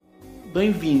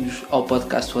Bem-vindos ao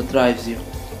podcast What Drives You.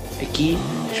 Aqui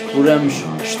exploramos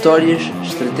histórias,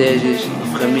 estratégias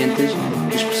e ferramentas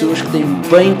das pessoas que têm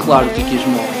bem claro o que as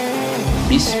move.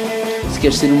 Por isso, se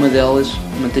queres ser uma delas,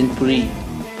 mantém-te por aí,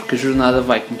 porque a jornada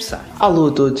vai começar. Alô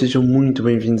a todos, sejam muito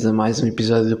bem-vindos a mais um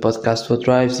episódio do podcast What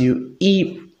Drives You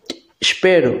e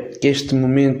espero que este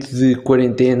momento de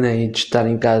quarentena e de estar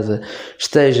em casa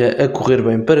esteja a correr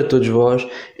bem para todos vós.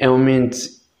 É um momento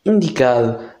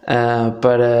indicado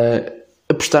para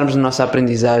apostarmos na nossa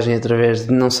aprendizagem através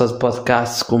de não só de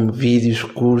podcasts como vídeos,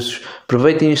 cursos.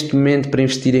 Aproveitem este momento para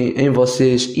investirem em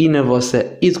vocês e na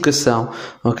vossa educação,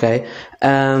 ok?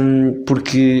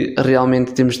 Porque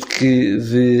realmente temos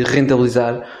de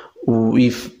rentabilizar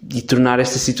e tornar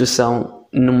esta situação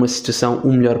numa situação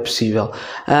o melhor possível.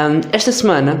 Esta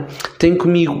semana tenho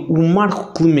comigo o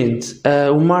Marco Clemente.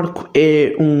 O Marco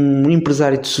é um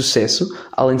empresário de sucesso,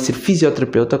 além de ser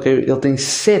fisioterapeuta, okay? Ele tem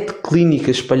 7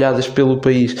 clínicas espalhadas pelo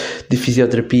país de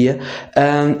fisioterapia.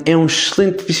 É um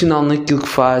excelente profissional naquilo que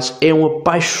faz, é um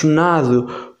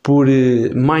apaixonado por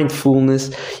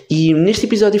mindfulness, e neste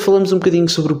episódio falamos um bocadinho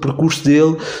sobre o percurso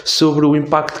dele, sobre o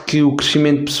impacto que o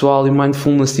crescimento pessoal e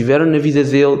mindfulness tiveram na vida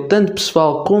dele, tanto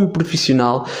pessoal como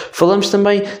profissional. Falamos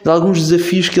também de alguns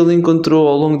desafios que ele encontrou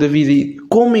ao longo da vida e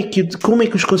como é que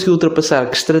os conseguiu ultrapassar,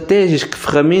 que estratégias, que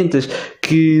ferramentas,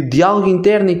 que diálogo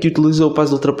interno é que utilizou para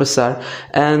as ultrapassar.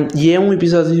 E é um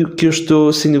episódio que eu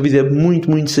estou sem dúvida muito,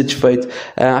 muito satisfeito.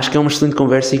 Acho que é uma excelente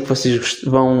conversa e que vocês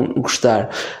vão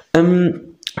gostar.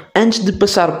 Antes de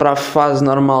passar para a fase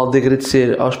normal de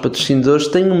agradecer aos patrocinadores,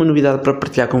 tenho uma novidade para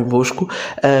partilhar convosco.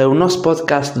 O nosso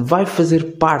podcast vai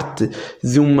fazer parte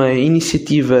de uma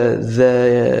iniciativa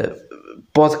da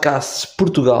Podcasts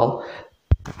Portugal,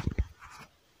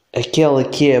 aquela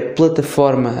que é a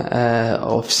plataforma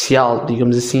oficial,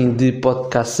 digamos assim, de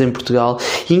podcasts em Portugal.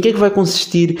 E em que é que vai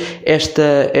consistir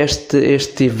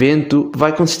este evento?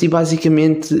 Vai consistir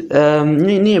basicamente,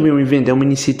 nem é bem um evento, é uma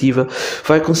iniciativa.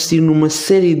 Vai consistir numa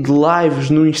série de lives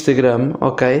no Instagram,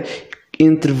 ok?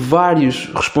 Entre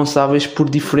vários responsáveis por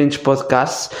diferentes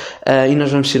podcasts, e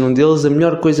nós vamos ser um deles. A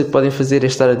melhor coisa que podem fazer é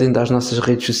estar atento às nossas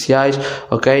redes sociais,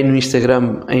 ok? No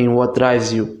Instagram em What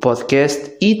Drives You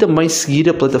Podcast, e também seguir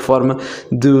a plataforma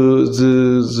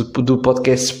do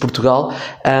Podcasts Portugal,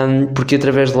 porque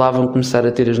através de lá vão começar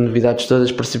a ter as novidades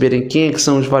todas, para saberem quem é que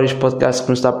são os vários podcasts que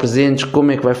vão estar presentes,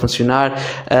 como é que vai funcionar,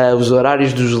 os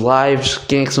horários dos lives,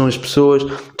 quem é que são as pessoas.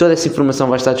 Toda essa informação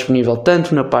vai estar disponível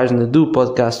tanto na página do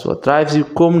podcast What Drives You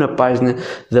como na página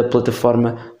da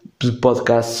plataforma de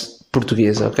podcasts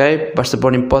portuguesa, ok? Basta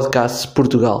pôr em Podcasts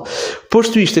Portugal.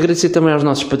 Posto isto, agradecer também aos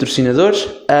nossos patrocinadores,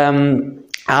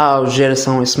 à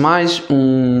Geração S+,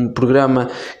 um programa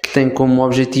que tem como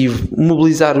objetivo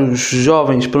mobilizar os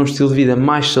jovens para um estilo de vida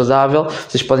mais saudável.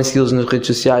 Vocês podem segui-los nas redes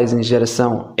sociais em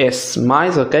Geração S+,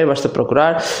 ok? Basta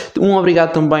procurar. Um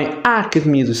obrigado também à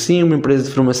Academia do Sim, uma empresa de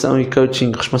formação e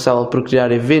coaching responsável por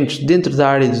criar eventos dentro da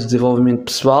área do desenvolvimento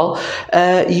pessoal.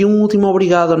 E um último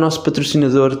obrigado ao nosso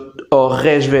patrocinador, ao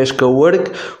Resves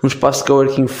Cowork, um espaço de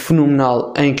coworking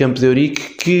fenomenal em Campo de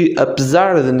Ourique, que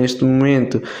apesar de neste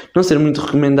momento não ser muito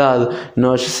recomendado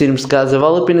nós sairmos de casa,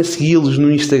 vale a pena segui-los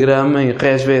no Instagram em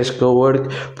Resves Cowork,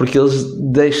 porque eles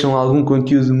deixam algum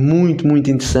conteúdo muito, muito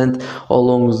interessante ao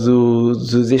longo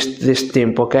deste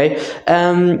tempo, ok?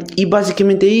 E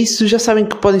basicamente é isso. Já sabem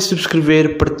que podem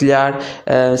subscrever, partilhar,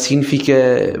 significa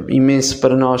imenso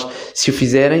para nós se o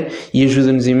fizerem e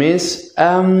ajuda-nos imenso.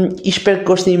 E espero que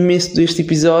gostem imenso deste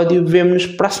episódio. Vemo-nos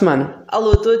para a semana.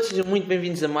 Alô a todos, sejam muito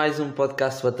bem-vindos a mais um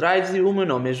podcast What Drives You. O meu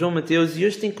nome é João Mateus e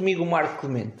hoje tenho comigo o Marco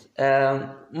Clemente.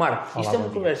 Marco, isto é uma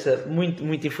conversa muito,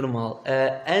 muito informal.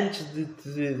 Antes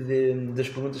das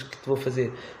perguntas que te vou fazer,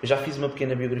 eu já fiz uma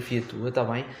pequena biografia tua, está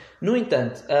bem? No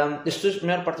entanto, a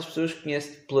maior parte das pessoas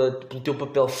conhece-te pelo teu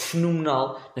papel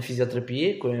fenomenal na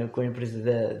fisioterapia, com a empresa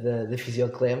da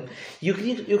Fisioclem, e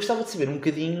eu gostava de saber um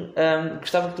bocadinho,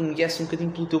 gostava que tu me guiasse um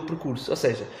bocadinho pelo teu percurso. Ou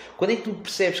seja, quando é que tu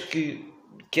percebes que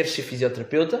queres ser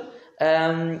fisioterapeuta,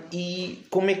 e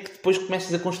como é que depois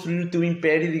começas a construir o teu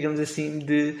império, digamos assim,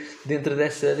 dentro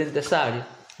dessa área?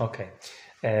 Ok.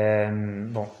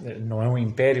 Bom, não é um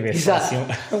império, é só assim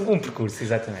um percurso,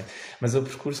 exatamente. Mas o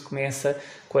percurso começa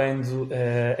quando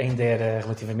ainda era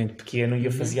relativamente pequeno e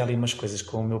eu fazia ali umas coisas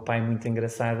com o meu pai muito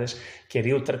engraçadas, que era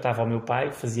eu tratava o meu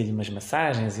pai, fazia-lhe umas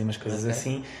massagens e umas coisas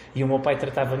assim, e o meu pai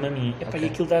tratava-me a mim. E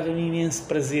aquilo dava-me imenso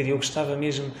prazer e eu gostava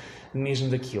mesmo mesmo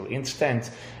daquilo.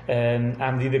 Entretanto,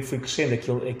 à medida que fui crescendo,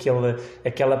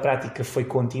 aquela prática foi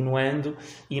continuando,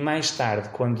 e mais tarde,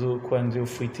 quando eu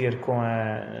fui ter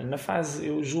na fase,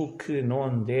 eu julgo que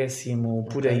 9º,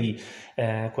 10º, por aí,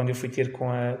 quando eu fui ter com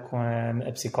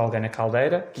a psicóloga Ana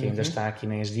Caldeira, que ainda está aqui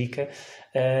na ESDICA,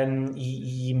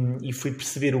 e fui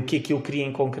perceber o que é que eu queria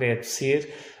em concreto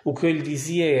ser. O que eu lhe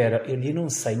dizia era, eu não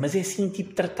sei, mas é assim,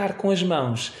 tipo, tratar com as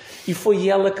mãos. E foi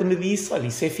ela que me disse, olha,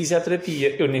 isso é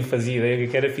fisioterapia. Eu nem fazia ideia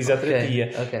que era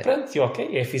fisioterapia. Pronto,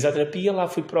 é fisioterapia. Lá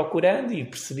fui procurando e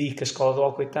percebi que a escola do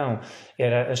Alcoitão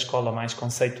era a escola mais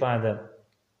conceituada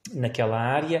naquela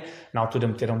área. Na altura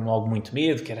meteram-me logo muito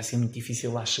medo, que era assim muito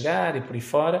difícil lá chegar e por aí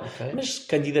fora, mas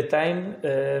candidatei-me,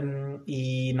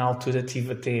 e na altura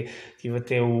tive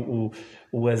até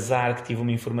o azar que tive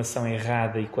uma informação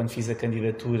errada, e quando fiz a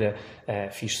candidatura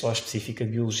fiz só a específica de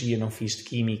Biologia, não fiz de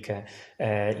Química,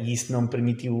 e isso não me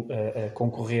permitiu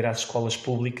concorrer às escolas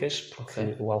públicas,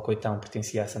 porque o Alcoitão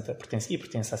pertence à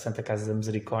Santa Casa da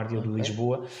Misericórdia de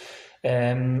Lisboa.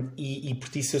 E por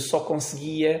isso eu só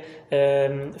conseguia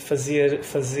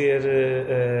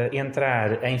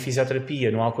entrar em fisioterapia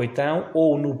no Alcoitão,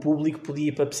 ou no público podia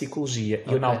ir para a psicologia.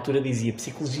 Eu na altura dizia,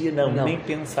 psicologia não, nem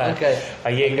pensar.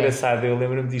 Aí é engraçado, eu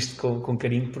lembro-me disto com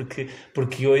carinho,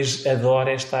 porque hoje adoro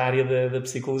esta área da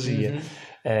psicologia.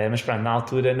 Mas pronto, na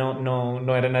altura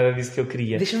não era nada disso que eu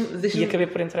queria. E acabei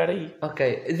por entrar aí.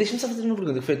 Deixa-me só fazer uma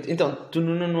pergunta. Então, tu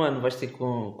no 9º ano vais ter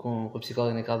com a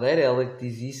psicóloga Ana Caldeira, ela que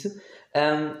diz isso,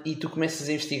 e tu começas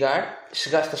a investigar,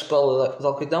 chegaste à escola de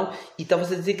Alcoitão e estavas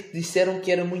a dizer que te disseram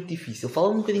que era muito difícil.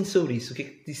 Fala-me um bocadinho sobre isso, o que é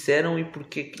que te disseram e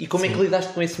porquê, e como é que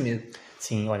lidaste com esse medo?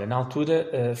 Sim, olha, na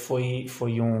altura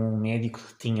foi um médico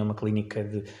que tinha uma clínica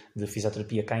de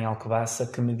fisioterapia cá em Alcobaça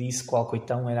que me disse que o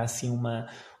Alcoitão era assim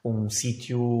um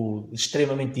sítio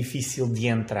extremamente difícil de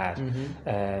entrar.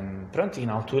 Pronto, e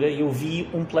na altura eu vi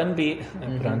um plano B.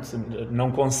 Pronto,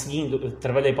 não conseguindo,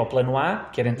 trabalhei para o plano A,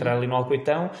 que era entrar ali no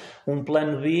Alcoitão. Um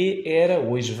plano B era,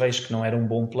 hoje vejo que não era um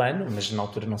bom plano, mas na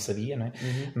altura não sabia, não é?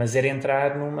 Mas era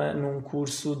entrar num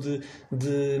curso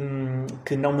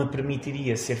que não me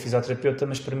permitiria ser fisioterapeuta,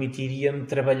 mas permitiria-me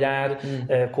trabalhar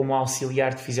como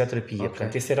auxiliar de fisioterapia.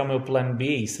 Portanto, esse era o meu plano B,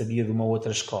 e sabia de uma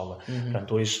outra escola.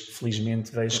 Portanto, hoje,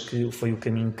 felizmente, vejo que foi o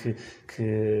caminho que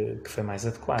foi mais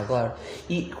adequado. Claro.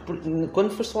 E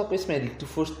quando foste falar com esse médico, tu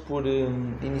foste por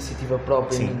iniciativa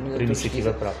própria? Sim, por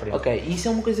iniciativa própria. E isso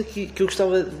é uma coisa que eu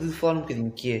gostava de falar um bocadinho,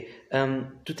 que é,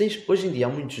 tu tens, hoje em dia há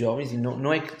muitos jovens, e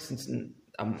não é que...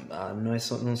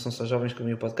 não são só jovens que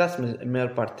ouvem o podcast, mas a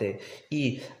maior parte é.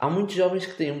 E há muitos jovens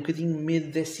que têm um bocadinho medo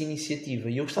dessa iniciativa,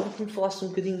 e eu gostava que me falasses um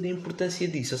bocadinho da importância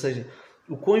disso, ou seja,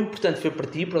 o quão importante foi para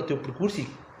ti, para o teu percurso, e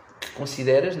que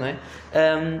consideras, não é?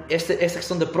 Esta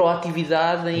questão da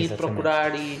proatividade em ir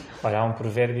procurar e... Olha, há um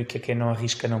provérbio que é quem não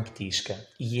arrisca não petisca,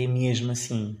 e é mesmo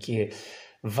assim, que é,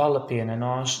 vale a pena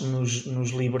nós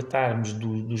nos libertarmos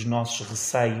dos nossos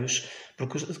receios,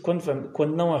 porque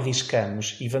quando não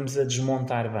arriscamos e vamos a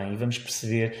desmontar bem e vamos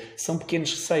perceber, são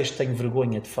pequenos receios, tenho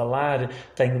vergonha de falar,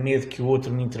 tenho medo que o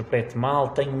outro me interprete mal,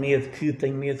 tenho medo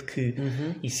que,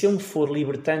 e se eu me for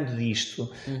libertando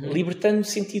disto, libertando no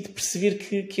sentido de perceber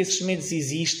que esses medos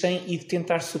existem e de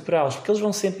tentar superá-los, porque eles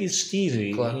vão sempre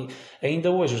existir. Claro. E ainda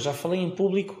hoje, eu já falei em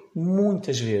público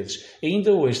muitas vezes,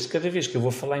 ainda hoje, cada vez que eu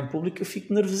vou falar em público eu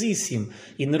fico nervosíssimo,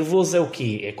 e nervoso é o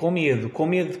quê? É com medo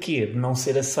de quê? De não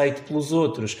ser aceito pelos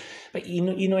outros.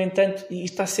 E no entanto,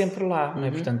 isto está sempre lá, não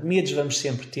é? Portanto, medos vamos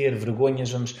sempre ter,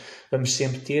 vergonhas vamos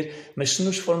sempre ter, mas se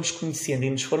nos formos conhecendo e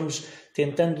nos formos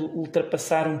tentando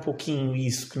ultrapassar um pouquinho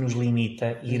isso que nos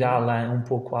limita, ir um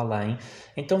pouco além,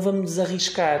 então vamos nos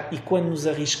arriscar. E quando nos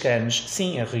arriscamos,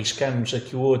 sim, arriscamos a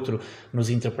que o outro nos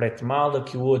interprete mal, a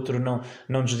que o outro não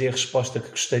nos dê a resposta que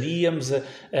gostaríamos, a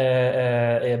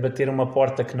bater uma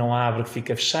porta que não abre, que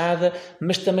fica fechada,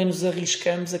 mas também nos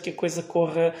arriscamos a que a coisa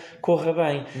corra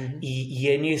bem. E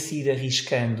é nesse ir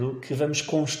arriscando que vamos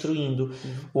construindo.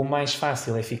 O mais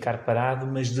fácil é ficar parado,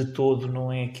 mas de todo não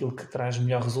é aquilo que traz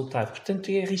melhor resultado. Portanto,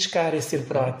 é arriscar, é ser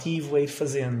proativo, é ir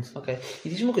fazendo. E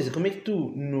diz-me uma coisa, como é que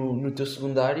tu, no teu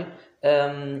secundário,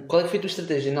 qual é que foi a tua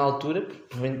estratégia na altura,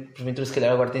 porventura se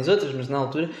calhar agora tens outras, mas na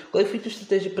altura, qual é que foi a tua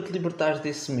estratégia para te libertares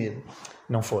desse medo?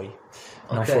 Não foi.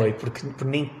 Não foi, porque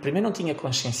primeiro não tinha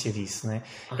consciência disso, né?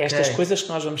 Estas coisas que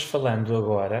nós vamos falando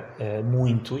agora,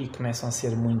 muito, e começam a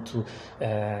ser muito,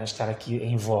 estar aqui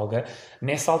em voga,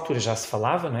 nessa altura já se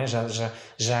falava, né?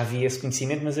 já havia esse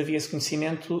conhecimento, mas havia esse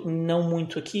conhecimento não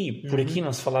muito aqui. Por aqui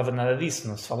não se falava nada disso,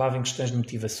 não se falava em questões de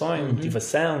motivação,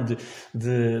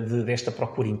 desta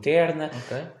procura interna.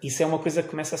 Isso é uma coisa que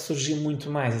começa a surgir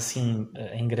muito mais, assim,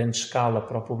 em grande escala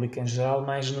para o público em geral,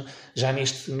 mais já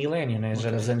neste milénio, né? Já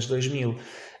nos anos 2000.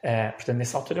 Portanto,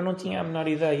 nessa altura eu não tinha a menor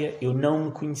ideia, eu não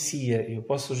me conhecia. Eu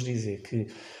posso-vos dizer que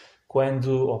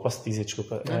quando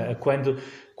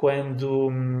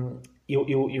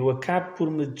eu acabo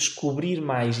por me descobrir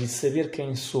mais e saber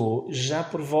quem sou já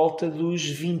por volta dos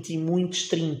 20 e muitos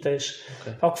 30.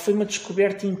 Okay. Algo que foi uma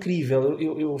descoberta incrível.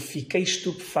 Eu fiquei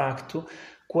estupefacto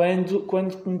quando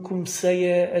me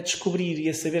comecei a descobrir e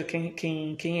a saber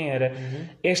quem era.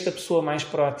 Esta pessoa mais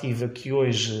proativa que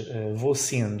hoje vou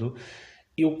sendo,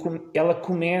 ela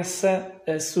começa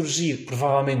a surgir,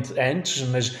 provavelmente antes,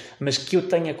 mas que eu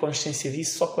tenha consciência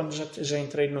disso só quando já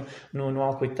entrei no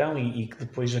Alcoitão e que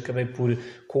depois acabei por,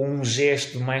 com um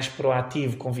gesto mais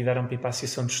proativo, convidaram-me para ir para a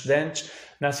Associação de Estudantes.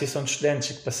 Na Associação de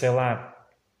Estudantes, que passei lá,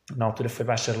 na altura foi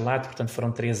bacharelato, portanto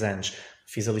foram 3 anos.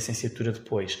 Fiz a licenciatura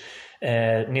depois.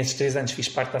 Nesses 3 anos fiz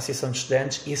parte da Associação de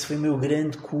Estudantes e esse foi o meu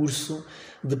grande curso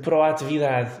de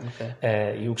proatividade.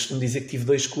 Okay. Eu costumo dizer que tive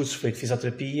 2 cursos, foi de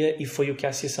fisioterapia e foi o que a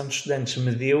Associação de Estudantes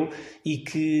me deu e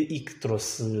que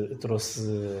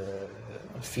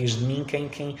fez de mim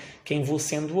quem vou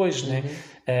sendo hoje, né?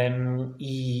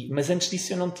 Mas antes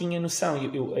disso eu não tinha noção.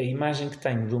 A imagem que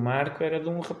tenho do Marco era de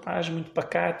um rapaz muito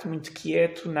pacato, muito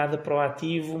quieto, nada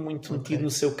proativo, muito metido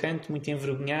no seu canto, muito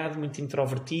envergonhado, muito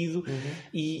introvertido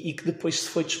e que depois se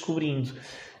foi descobrindo.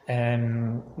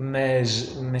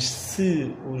 Mas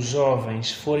se os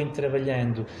jovens forem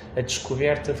trabalhando a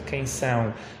descoberta de quem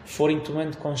são, forem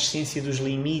tomando consciência dos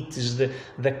limites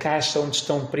da caixa onde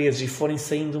estão presos e forem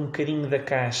saindo um bocadinho da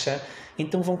caixa,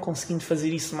 então vão conseguindo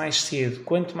fazer isso mais cedo.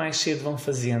 Quanto mais cedo vão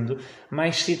fazendo,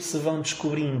 mais cedo se vão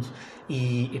descobrindo.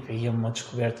 E é uma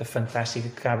descoberta fantástica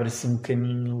que abre assim um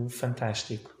caminho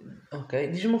fantástico. Ok,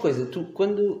 diz-me uma coisa, tu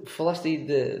quando falaste aí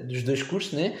dos 2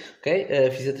 cursos, né? Okay?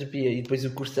 A fisioterapia e depois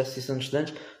o curso da Associação de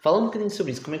Estudantes, fala um bocadinho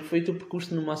sobre isso. Como é que foi o teu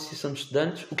percurso numa Associação de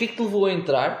Estudantes? O que é que te levou a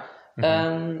entrar?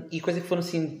 E quais é que foram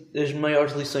assim as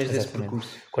maiores lições desse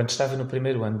percurso? Quando estava no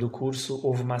primeiro ano do curso,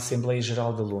 houve uma Assembleia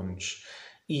Geral de Alunos.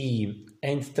 E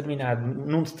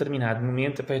num determinado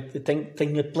momento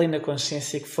tenho a plena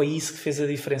consciência que foi isso que fez a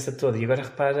diferença toda. E agora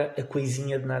repara a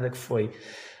coisinha de nada que foi.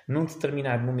 Num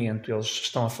determinado momento eles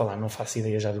estão a falar, não faço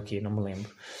ideia já do que, não me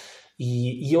lembro.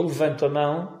 E eu levanto a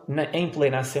mão em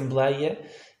plena Assembleia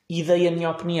e dei a minha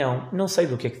opinião. Não sei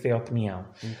do que é que dei a opinião.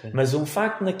 Okay. Mas um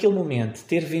facto naquele momento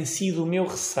ter vencido o meu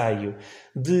receio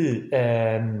de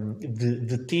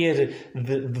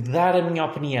dar a minha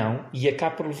opinião e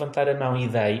acabo por levantar a mão e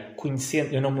dei,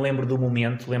 conhecendo, eu não me lembro do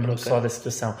momento, lembro-me só da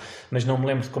situação, mas não me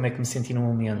lembro de como é que me senti no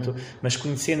momento, mas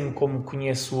conhecendo-me como me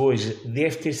conheço hoje,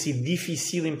 deve ter sido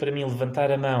difícil para mim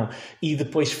levantar a mão e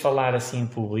depois falar assim em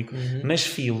público, mas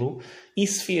filo.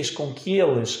 Isso fez com que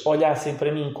eles olhassem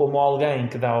para mim como alguém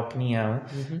que dá opinião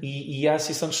e a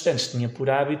Associação de Estudantes tinha por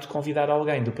hábito convidar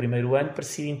alguém do primeiro ano para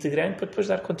ser integrante para depois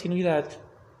dar continuidade.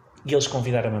 E eles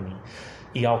convidaram-me a mim.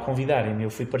 E ao convidarem-me eu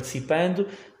fui participando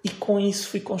e com isso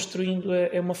fui construindo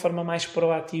uma forma mais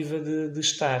proativa de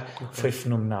estar. Okay. Foi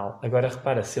fenomenal. Agora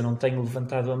repara, se eu não tenho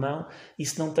levantado a mão e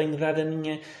se não tenho dado a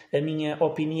minha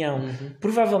opinião,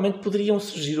 provavelmente poderiam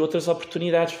surgir outras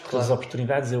oportunidades, porque as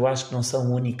oportunidades eu acho que não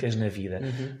são únicas na vida.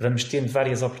 Vamos tendo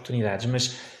várias oportunidades,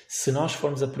 mas se nós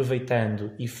formos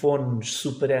aproveitando e formos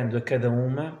superando a cada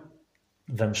uma,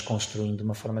 vamos construindo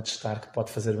uma forma de estar que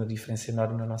pode fazer uma diferença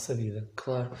enorme na nossa vida.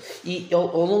 Claro. E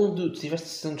ao longo tu tiveste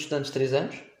Associação de Estudantes 3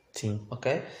 anos? Sim.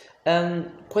 Ok.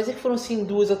 Quais é que foram assim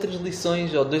 2 ou 3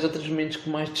 lições ou 2 ou 3 momentos que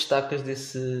mais destacas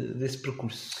desse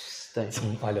percurso?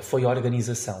 Sim, olha, foi a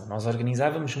organização. Nós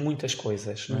organizávamos muitas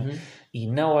coisas, não é? E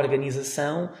na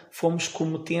organização fomos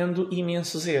cometendo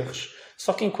imensos erros.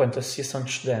 Só que enquanto Associação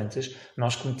de Estudantes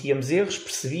nós cometíamos erros,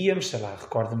 percebíamos, sei lá,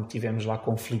 recordo-me que tivemos lá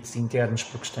conflitos internos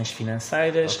por questões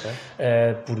financeiras,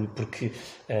 porque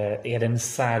era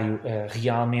necessário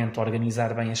realmente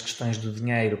organizar bem as questões do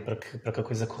dinheiro para que a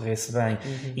coisa corresse bem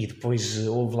e depois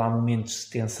houve lá momentos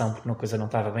de tensão porque uma coisa não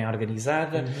estava bem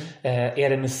organizada,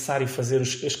 era necessário fazer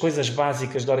as coisas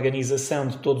básicas da organização,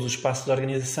 de todos os passos da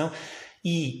organização.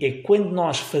 E é quando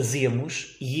nós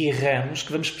fazemos e erramos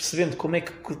que vamos percebendo como é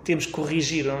que temos que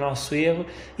corrigir o nosso erro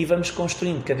e vamos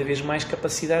construindo cada vez mais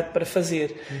capacidade para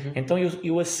fazer. Então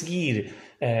eu a seguir,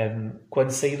 quando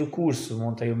saí do curso,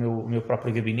 montei o meu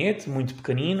próprio gabinete, muito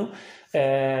pequenino,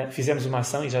 fizemos uma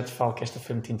ação, e já te falo que esta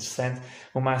foi muito interessante,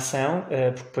 uma ação,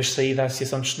 porque depois saí da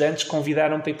Associação de Estudantes,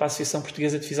 convidaram-me para ir para a Associação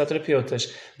Portuguesa de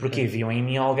Fisioterapeutas, porque viam em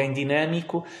mim alguém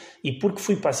dinâmico, e porque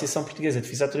fui para a Associação Portuguesa de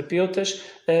Fisioterapeutas,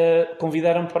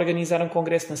 convidaram-me para organizar um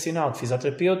Congresso Nacional de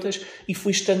Fisioterapeutas, e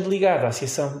fui estando ligado à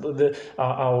Associação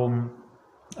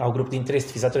ao grupo de interesse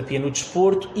de fisioterapia no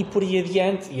desporto e por aí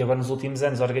adiante, e agora nos últimos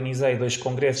anos organizei 2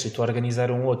 congressos e estou a organizar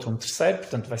um terceiro,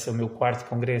 portanto vai ser o meu 4º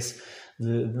congresso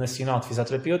Nacional de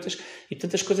Fisioterapeutas, e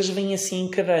portanto as coisas vêm assim em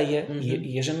cadeia,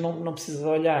 e a gente não precisa de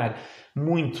olhar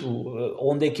muito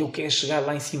onde é que eu quero chegar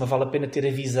lá em cima, vale a pena ter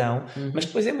a visão, mas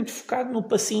depois é muito focado no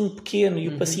passinho pequeno, e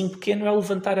o passinho pequeno é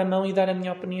levantar a mão e dar a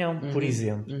minha opinião, por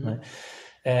exemplo. Não é?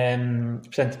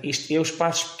 Portanto, isto é os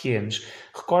passos pequenos.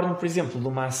 Recordo-me, por exemplo, de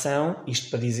uma ação, isto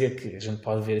para dizer que a gente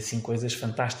pode ver assim coisas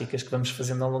fantásticas que vamos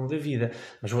fazendo ao longo da vida,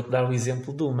 mas vou-te dar o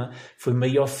exemplo de uma. Foi o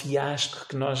maior fiasco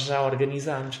que nós já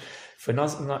organizámos.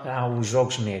 Há os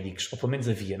jogos médicos, ou pelo menos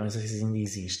havia, não sei se ainda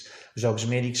existe, os jogos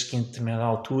médicos que em determinada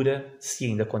altura, se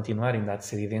ainda continuar, ainda há de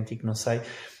ser idêntico, não sei,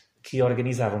 que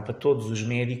organizavam para todos os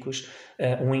médicos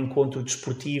um encontro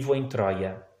desportivo em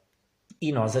Troia.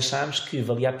 E nós achámos que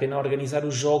valia a pena organizar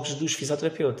os jogos dos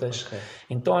fisioterapeutas. Okay.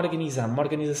 Então organizámos uma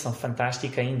organização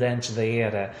fantástica, ainda antes da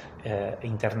era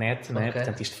internet, né?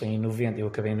 Portanto isto foi em 90, eu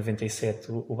acabei em 97,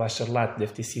 o bacharelato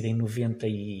deve ter sido em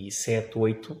 97,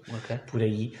 8, por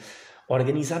aí.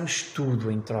 Organizámos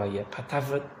tudo em Troia,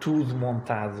 estava tudo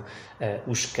montado,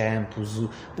 os campos,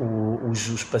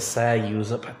 os passeios,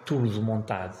 tudo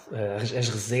montado, as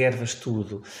reservas,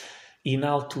 tudo. E na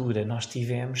altura nós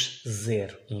tivemos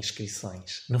 0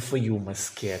 inscrições, não foi uma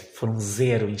sequer, foram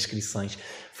 0 inscrições,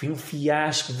 foi um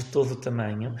fiasco de todo o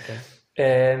tamanho.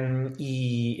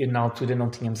 E na altura não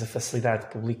tínhamos a facilidade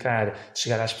de publicar, de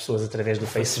chegar às pessoas através do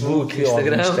Facebook,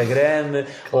 Instagram. Ou do Instagram,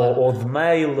 claro. ou de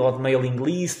mail, ou de mailing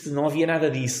list, não havia nada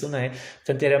disso, não é?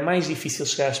 Portanto era mais difícil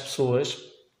chegar às pessoas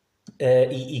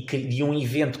e de um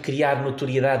evento criar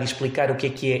notoriedade e explicar o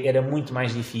que é era muito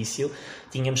mais difícil.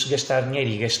 Tínhamos que gastar dinheiro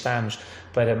e gastámos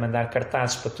para mandar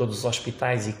cartazes para todos os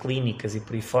hospitais e clínicas e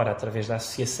por aí fora através da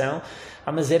associação,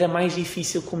 mas era mais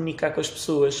difícil comunicar com as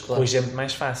pessoas, claro. Hoje é muito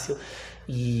mais fácil.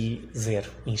 E 0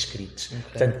 inscritos.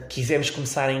 Portanto, quisemos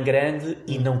começar em grande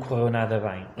e não correu nada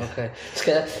bem. Se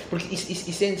calhar, porque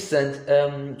isso é interessante,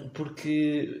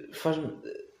 porque faz-me...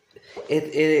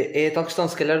 É a tal questão,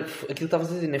 se calhar, aquilo que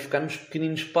estavas a dizer, né? Focar nos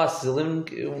pequeninos passos. Eu lembro-me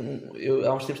que eu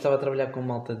há uns tempos estava a trabalhar com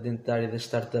malta dentro da área das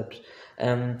startups,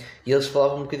 e eles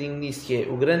falavam um bocadinho nisso, que é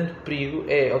o grande perigo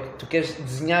é tu queres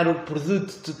desenhar o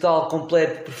produto total,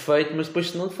 completo, perfeito, mas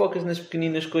depois se não te focas nas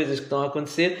pequeninas coisas que estão a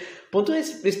acontecer, ponto,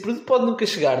 esse produto pode nunca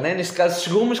chegar, né? Neste caso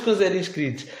chegou, mas com 0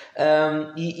 inscritos,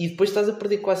 e depois estás a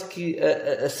perder quase que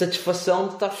a satisfação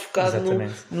de estar focado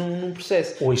num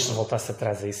processo. Hoje, se voltasse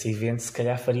atrás a esse evento, se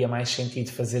calhar faria mais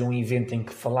sentido fazer um evento em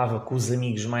que falava com os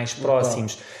amigos mais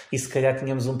próximos, e se calhar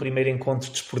tínhamos um primeiro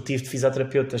encontro desportivo de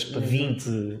fisioterapeutas para 20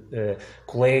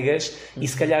 colegas, e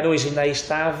se calhar hoje ainda aí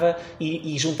estava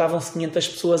e juntavam-se 500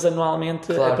 pessoas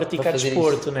anualmente a praticar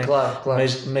desporto, né? Claro.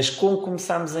 Mas como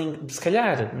começámos se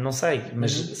calhar, não sei,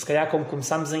 mas se calhar como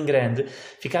começámos em grande,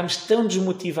 ficámos tão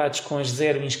desmotivados com as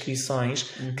 0 inscrições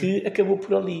que acabou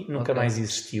por ali, nunca mais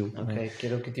existiu. Que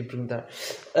era o que eu te ia perguntar.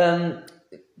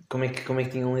 Como é que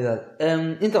tinham lidado?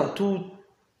 Então, tu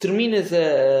terminas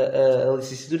a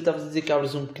licenciatura, estavas a dizer que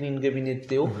abres um pequenino gabinete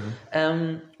teu.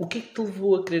 O que é que te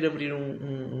levou a querer abrir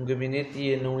um gabinete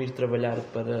e a não ir trabalhar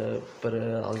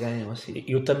para alguém ou assim?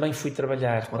 Eu também fui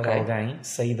trabalhar para alguém,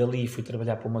 saí dali e fui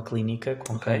trabalhar para uma clínica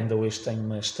com quem ainda hoje tenho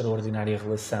uma extraordinária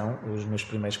relação, os meus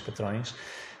primeiros patrões.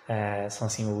 São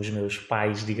assim os meus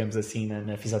pais, digamos assim,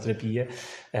 na fisioterapia,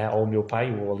 ou o meu pai,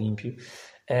 o Olímpio.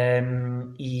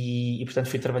 E portanto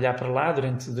fui trabalhar para lá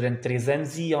durante 3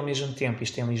 anos e ao mesmo tempo,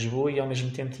 isto em Lisboa, e ao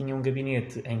mesmo tempo tinha um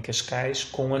gabinete em Cascais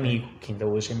com um amigo, que ainda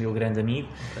hoje é meu grande amigo,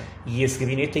 e esse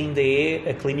gabinete ainda é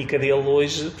a clínica dele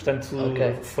hoje, portanto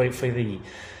foi daí.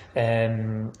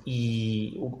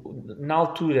 E na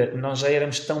altura nós já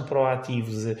éramos tão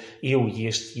proativos, eu e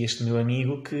este meu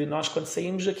amigo, que nós quando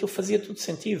saímos aquilo fazia tudo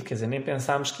sentido, quer dizer, nem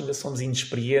pensámos que ainda somos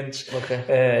inexperientes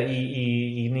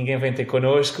e ninguém vem ter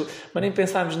connosco, mas nem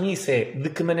pensámos nisso, de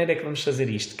que maneira é que vamos fazer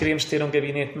isto, queremos ter um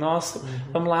gabinete nosso,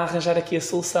 vamos lá arranjar aqui a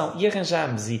solução, e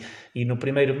arranjámos, e no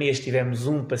primeiro mês tivemos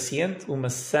um paciente, uma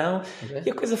sessão, e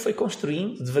a coisa foi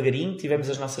construindo devagarinho, tivemos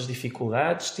as nossas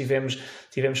dificuldades,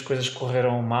 tivemos coisas que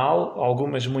correram mal,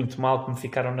 algumas muito mal que me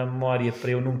ficaram na memória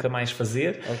para eu nunca mais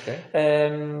fazer.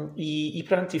 E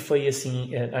pronto, e foi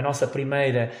assim, a nossa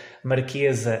primeira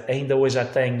marquesa ainda hoje a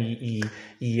tenho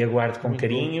e aguardo com muito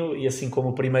carinho, bom. E assim como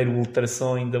o primeiro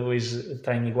ultrassom ainda hoje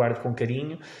tenho e guardo com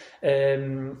carinho,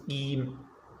 e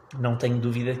não tenho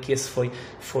dúvida que esse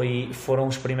foram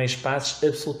os primeiros passos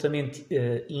absolutamente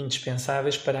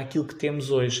indispensáveis para aquilo que temos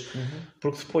hoje.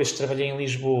 Porque depois trabalhei em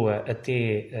Lisboa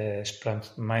até,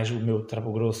 mais o meu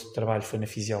grosso trabalho foi na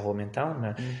Fisio Romentão,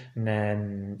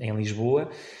 em Lisboa,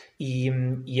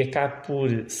 e acabo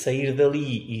por sair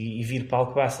dali e vir para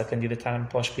Alcobaça, candidatar-me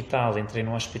para o hospital. Entrei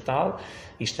no hospital,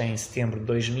 isto é em setembro de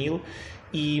 2000,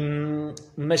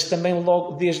 mas também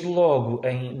desde logo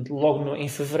em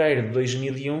fevereiro de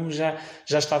 2001 já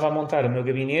estava a montar o meu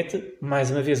gabinete, mais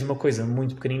uma vez uma coisa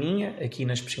muito pequenininha, aqui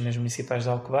nas piscinas municipais de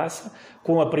Alcobaça,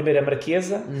 com a primeira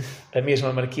marquesa, a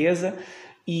mesma marquesa,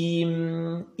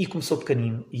 e começou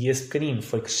pequenino, e esse pequenino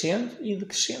foi crescendo, e de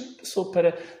crescendo passou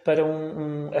para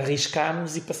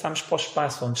arriscarmos e passámos para o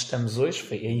espaço onde estamos hoje.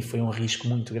 Aí foi um risco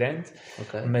muito grande,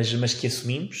 mas que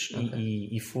assumimos,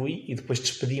 e fui, e depois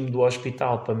despedi-me do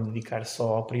hospital para me dedicar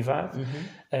só ao privado,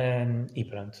 e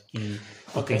pronto, e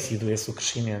tem sido esse o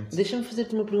crescimento. Deixa-me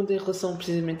fazer-te uma pergunta em relação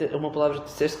precisamente a uma palavra que tu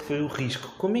disseste, que foi o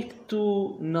risco. Como é que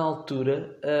tu, na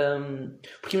altura,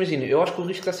 porque imagina, eu acho que o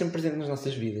risco está sempre presente nas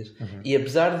nossas vidas, e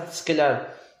apesar de, se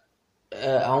calhar,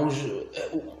 há uns...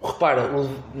 repara,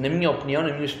 na minha opinião, na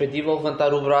minha perspectiva,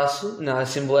 levantar o braço na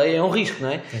Assembleia é um risco, não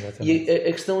é? Exatamente. E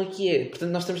a questão aqui é,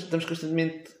 portanto, nós estamos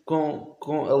constantemente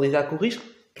a lidar com o risco,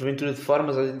 porventura de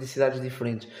formas ou de intensidades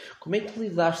diferentes. Como é que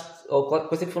lidaste, ou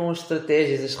quais é que foram as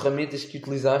estratégias, as ferramentas que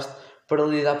utilizaste para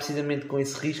lidar precisamente com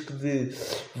esse risco de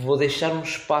vou deixar um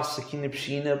espaço aqui na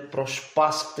piscina para o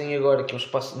espaço que tem agora, que é um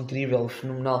espaço incrível,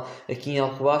 fenomenal, aqui em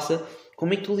Alcobaça?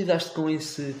 Como é que tu lidaste com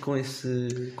esse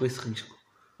risco?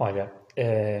 Olha,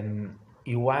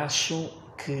 eu acho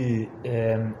que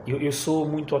eu sou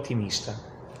muito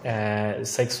otimista.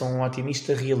 Sei que sou um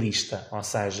otimista realista, ou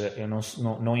seja, eu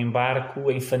não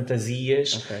embarco em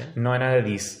fantasias, não é nada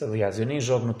disso. Aliás, eu nem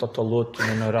jogo no Totoloto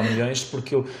nem no Euromilhões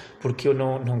porque eu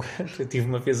não eu tive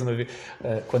uma vez,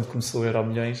 quando começou o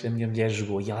Euromilhões, a minha mulher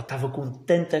jogou e ela estava com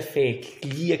tanta fé que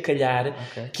lhe ia calhar,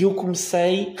 que eu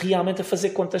comecei realmente a fazer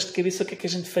contas de cabeça o que é que a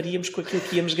gente faríamos com aquilo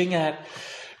que íamos ganhar.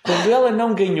 Quando ela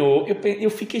não ganhou,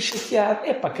 eu fiquei chateado.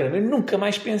 Caramba, eu nunca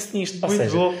mais penso nisto. Ou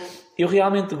seja, eu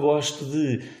realmente gosto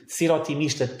de ser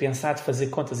otimista, de pensar, de fazer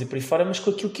contas e por aí fora, mas com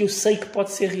aquilo que eu sei que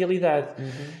pode ser realidade.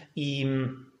 E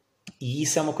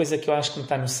isso é uma coisa que eu acho que me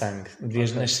está no sangue,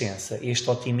 desde nascença. Este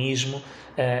otimismo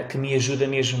que me ajuda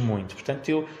mesmo muito. Portanto,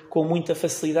 eu, com muita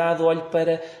facilidade, olho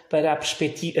para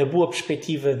a boa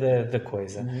perspectiva da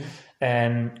coisa.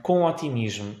 Com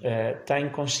otimismo,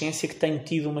 tenho consciência que tenho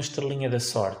tido uma estrelinha da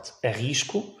sorte.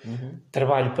 Arrisco,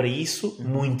 trabalho para isso,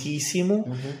 muitíssimo,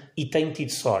 e tenho tido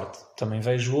sorte. Também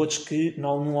vejo outros que,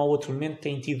 num ou outro momento,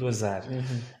 têm tido azar.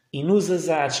 E nos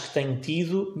azares que tenho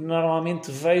tido,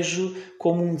 normalmente vejo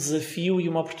como um desafio e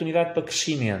uma oportunidade para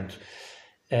crescimento.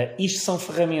 Isto são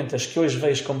ferramentas que hoje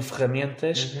vejo como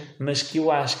ferramentas, mas que eu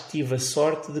acho que tive a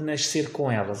sorte de nascer com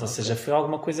elas. Ou seja, foi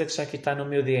alguma coisa que já aqui está no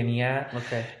meu DNA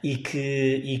e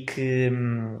que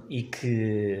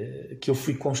eu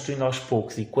fui construindo aos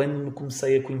poucos. E quando me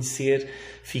comecei a conhecer,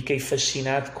 fiquei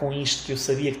fascinado com isto que eu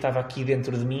sabia que estava aqui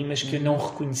dentro de mim, mas que eu não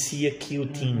reconhecia que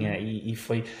eu tinha. E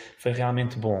foi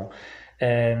realmente bom.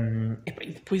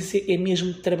 E depois é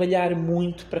mesmo trabalhar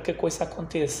muito para que a coisa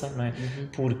aconteça, não é?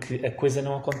 Porque a coisa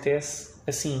não acontece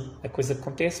assim, a coisa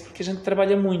acontece porque a gente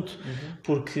trabalha muito,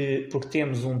 porque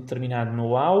temos um determinado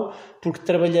know-how, porque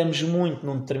trabalhamos muito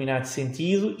num determinado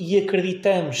sentido e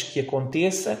acreditamos que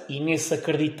aconteça, e nesse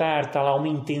acreditar está lá uma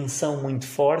intenção muito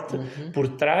forte por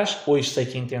trás. Hoje sei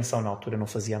que a intenção na altura não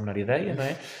fazia a menor ideia, não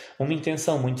é? Uma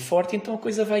intenção muito forte, então a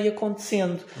coisa vai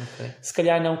acontecendo. Se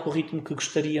calhar não com o ritmo que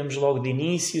gostaríamos logo de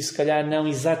início, se calhar não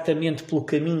exatamente pelo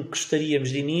caminho que gostaríamos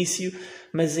de início,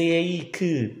 mas é aí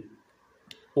que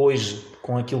hoje,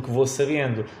 com aquilo que vou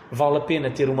sabendo, vale a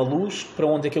pena ter uma luz para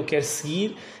onde é que eu quero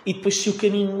seguir, e depois, se o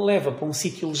caminho me leva para um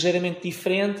sítio ligeiramente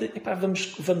diferente,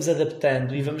 vamos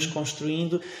adaptando e vamos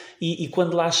construindo, e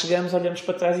quando lá chegamos olhamos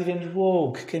para trás e vemos,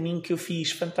 uou, que caminho que eu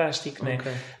fiz, fantástico, não é?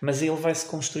 Mas ele vai-se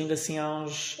construindo assim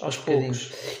aos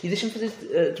poucos. E deixa-me fazer,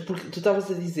 porque tu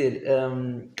estavas a dizer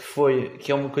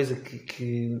que é uma coisa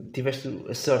que tiveste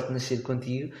a sorte de nascer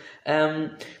contigo.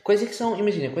 Quais é que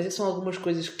são algumas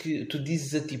coisas que tu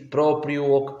dizes a ti próprio,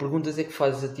 ou que perguntas é que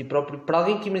fazes a ti próprio para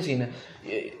alguém que imagina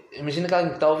que alguém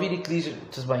que está a ouvir e que diz,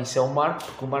 tudo bem, isso é o Marco,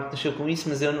 porque o Marco nasceu com isso,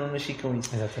 mas eu não nasci com isso.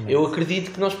 Exatamente. Eu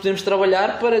acredito que nós podemos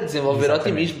trabalhar para desenvolver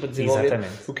otimismo, para desenvolver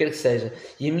o que quer que seja.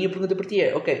 E a minha pergunta para ti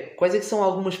é, quais é que são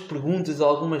algumas perguntas ou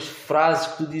algumas frases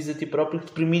que tu dizes a ti próprio que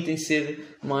te permitem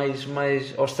ser mais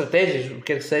ou estratégias, o que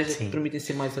quer que seja, que te permitem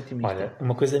ser mais otimista? Olha,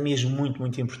 uma coisa mesmo muito,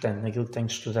 muito importante naquilo que tenho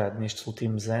estudado nestes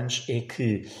últimos anos é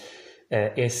que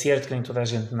é certo que nem toda a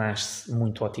gente nasce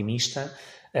muito otimista.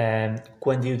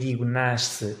 Quando eu digo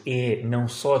nasce, é não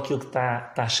só aquilo que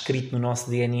está escrito no nosso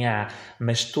DNA,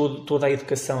 mas toda a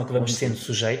educação a que vamos sendo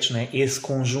sujeitos, não é? Esse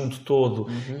conjunto todo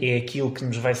é aquilo que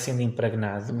nos vai sendo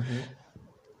impregnado.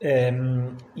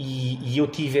 E eu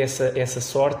tive essa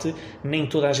sorte, nem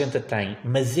toda a gente a tem,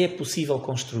 mas é possível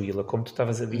construí-la, como tu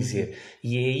estavas a dizer.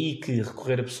 E é aí que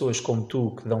recorrer a pessoas como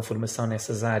tu, que dão formação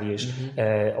nessas áreas,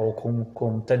 ou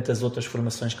como tantas outras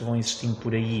formações que vão existindo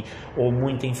por aí, ou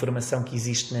muita informação que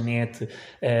existe na net,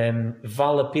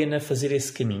 vale a pena fazer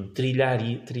esse caminho, trilhar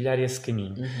esse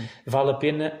caminho. Vale a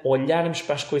pena olharmos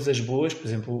para as coisas boas. Por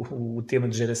exemplo, o tema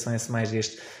de Geração S+,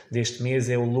 deste mês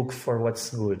é o Look for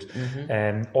What's Good.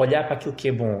 Olhar para aquilo que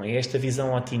é bom, é esta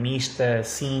visão otimista,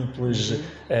 simples,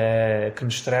 que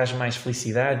nos traz mais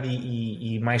felicidade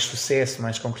e mais sucesso,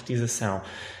 mais concretização.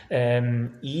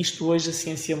 E isto hoje a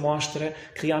ciência mostra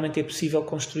que realmente é possível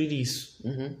construir isso.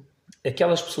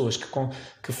 Aquelas pessoas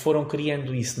que foram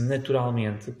criando isso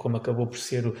naturalmente, como acabou por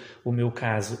ser o meu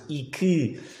caso, e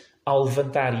que ao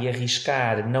levantar e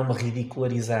arriscar não me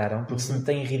ridicularizaram, porque se me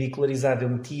têm ridicularizado eu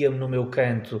metia-me no meu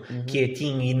canto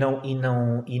quietinho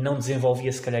e não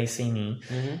desenvolvia se calhar isso em mim,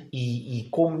 e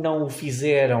como não o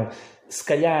fizeram, se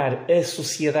calhar a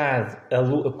sociedade,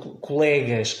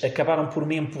 colegas, acabaram por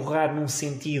me empurrar num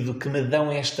sentido que me dão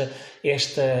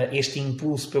este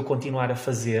impulso para eu continuar a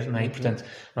fazer, não é? E, portanto,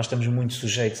 nós estamos muito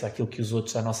sujeitos àquilo que os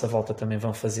outros à nossa volta também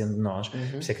vão fazendo de nós. Por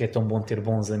isso é que é tão bom ter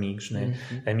bons amigos, não é?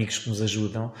 Amigos que nos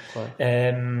ajudam. Claro.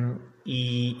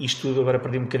 E isto tudo, agora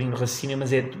perdi um bocadinho de raciocínio,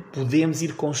 mas podemos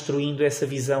ir construindo essa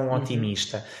visão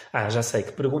otimista. Já sei,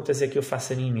 que perguntas é que eu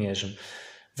faço a mim mesmo?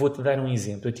 Vou-te dar um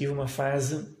exemplo. Eu tive uma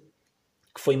fase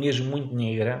que foi mesmo muito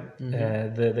negra,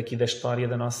 daqui da história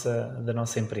da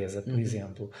nossa empresa, por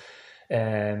exemplo.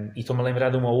 E estou-me a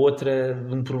lembrar de uma outra,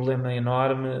 de um problema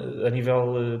enorme a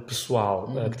nível pessoal,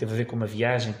 que teve a ver com uma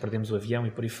viagem, que perdemos o avião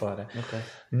e por aí fora.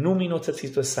 Numa e noutra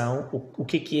situação, o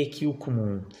que é aqui o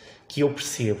comum? Que eu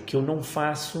percebo que eu não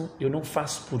faço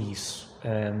por isso.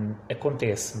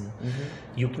 Acontece-me.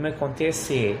 E o que me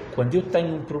acontece é, quando eu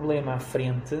tenho um problema à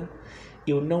frente,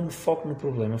 eu não me foco no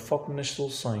problema, eu foco nas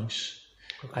soluções.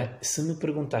 Se me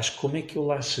perguntares como é que eu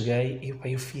lá cheguei,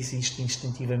 eu fiz isto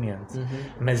instintivamente.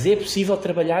 Mas é possível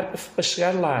trabalhar para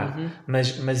chegar lá.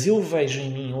 Mas eu vejo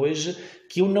em mim hoje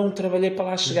que eu não trabalhei para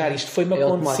lá chegar. Isto foi-me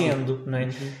acontecendo, não é?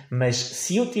 Mas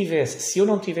se eu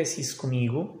não tivesse isso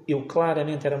comigo, eu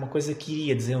claramente era uma coisa que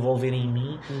iria desenvolver em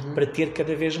mim para ter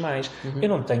cada vez mais. Eu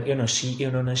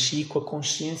não nasci com a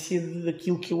consciência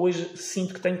daquilo que eu hoje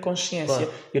sinto que tenho consciência.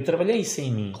 Claro. Eu trabalhei isso em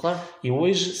mim. Claro. Eu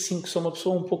hoje sinto que sou uma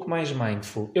pessoa um pouco mais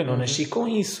mindful. Eu não nasci com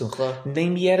isso. Claro.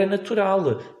 Nem me era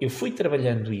natural. Eu fui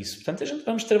trabalhando isso. Portanto, a gente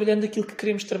vamos trabalhando aquilo que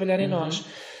queremos trabalhar em nós.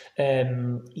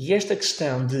 E esta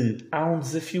questão de há um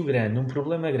desafio grande, um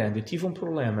problema grande, eu tive um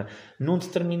problema num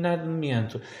determinado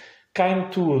momento,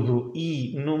 cai-me tudo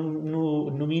e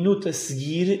no minuto a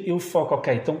seguir eu foco,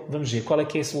 ok, então vamos ver qual é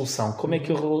que é a solução, como é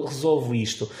que eu resolvo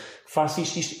isto, faço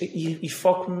isto e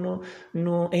foco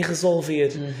em resolver.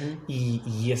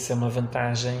 E essa é uma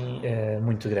vantagem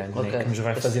muito grande, né? Que nos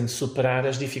vai fazendo superar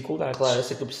as dificuldades. Claro,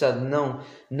 essa capacidade de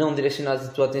não direcionar a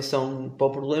tua atenção para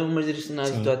o problema, mas direcionar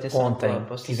a tua atenção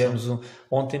para a solução.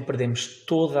 Ontem perdemos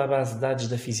toda a base de dados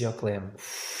da Fisioclem,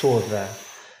 toda,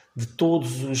 de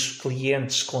todos os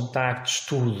clientes, contactos,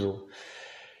 tudo.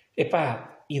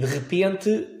 E de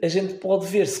repente a gente pode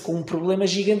ver-se com um problema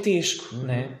gigantesco,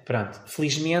 né? Pronto,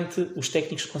 felizmente os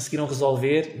técnicos conseguiram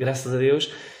resolver, graças a Deus,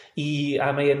 e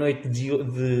à meia-noite de hoje,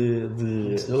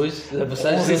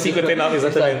 11h59,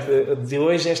 exatamente, de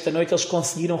hoje, esta noite, eles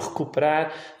conseguiram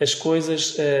recuperar as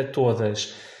coisas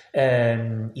todas,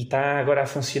 e está agora a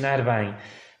funcionar bem.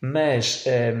 Mas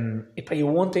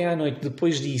eu ontem à noite,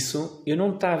 depois disso, eu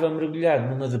não estava mergulhado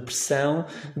numa depressão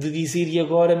de dizer, e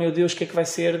agora, meu Deus, o que é que vai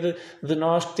ser de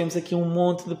nós, que temos aqui um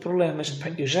monte de problemas.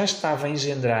 Eu já estava a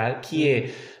engendrar que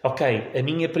é, ok, a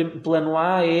minha plano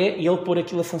A é ele pôr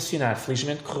aquilo a funcionar.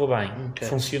 Felizmente correu bem,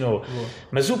 funcionou.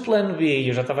 Mas o plano B,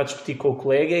 eu já estava a discutir com o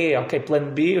colega, é, ok,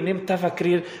 plano B, eu nem me estava a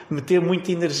querer meter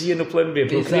muita energia no plano B,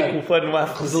 porque eu queria que o plano A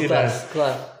funcionasse.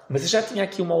 Claro. Mas eu já tinha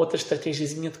aqui uma outra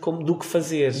estratégiazinha do que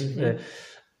fazer.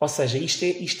 Ou seja, isto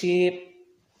é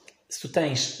se tu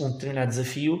tens um determinado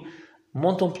desafio,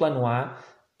 monta um plano A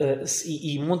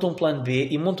e monta um plano B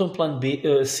e monta um plano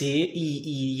C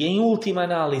e em última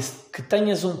análise que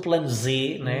tenhas um plano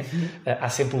Z, né? Há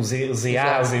sempre um ZA,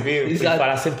 o ZB,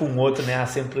 há sempre um outro, né? Há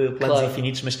sempre planos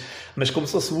infinitos, mas como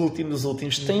se fosse o último dos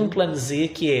últimos, tem um plano Z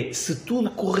que é, se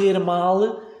tudo correr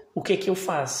mal, o que é que eu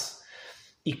faço?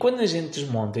 E quando a gente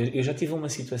desmonta, eu já tive uma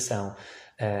situação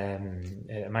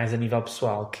mais a nível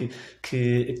pessoal que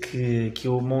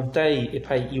eu montei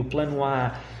e o plano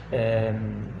A,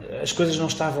 as coisas não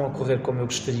estavam a correr como eu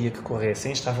gostaria que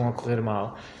corressem, estavam a correr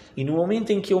mal, e no momento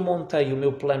em que eu montei o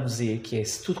meu plano Z, que é,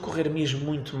 se tudo correr mesmo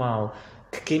muito mal,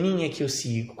 que caminho é que eu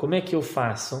sigo, como é que eu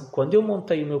faço. Quando eu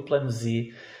montei o meu plano Z,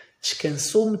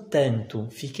 descansou-me tanto,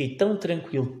 fiquei tão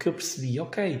tranquilo que eu percebi,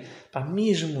 ok, pá,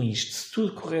 mesmo isto, se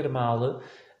tudo correr mal,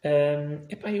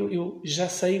 eu já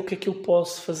sei o que é que eu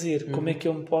posso fazer, como é que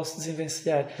eu me posso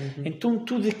desenvencilhar. Então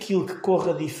tudo aquilo que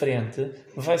corra diferente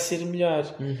vai ser melhor.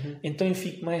 Então eu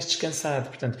fico mais descansado.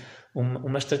 Portanto,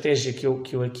 uma estratégia que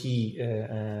eu aqui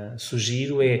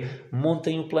sugiro é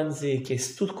montem o plano Z, que é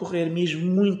se tudo correr mesmo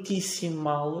muitíssimo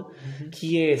mal,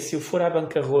 que é se eu for à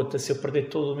bancarrota, se eu perder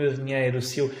todo o meu dinheiro,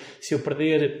 se eu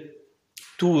perder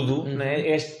tudo, né?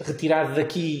 És retirado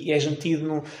daqui, és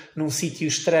metido num sítio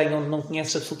estranho onde não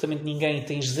conheces absolutamente ninguém,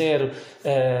 tens 0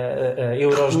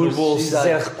 euros no bolso, exato,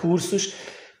 0 recursos.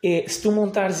 Se tu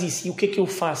montares isso, e o que é que eu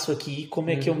faço aqui, como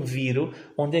é que eu me viro,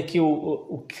 onde é que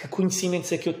que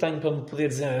conhecimentos é que eu tenho para me poder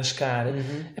desenrascar,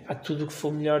 tudo o que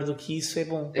for melhor do que isso é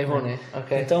bom. É bom, né?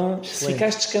 Okay. Então, excelente. Se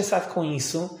ficares descansado com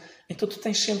isso, então tu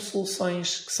tens sempre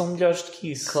soluções que são melhores do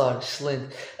que isso. Claro, excelente.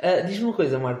 Diz-me uma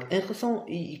coisa, Marco, em relação,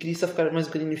 e queria só ficar mais um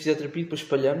bocadinho na fisioterapia, depois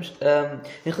espalhamos,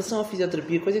 em relação à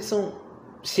fisioterapia, quais é que são,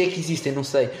 se é que existem, não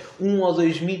sei, 1 ou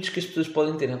 2 mitos que as pessoas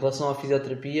podem ter em relação à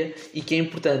fisioterapia e que é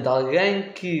importante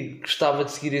alguém que gostava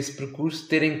de seguir esse percurso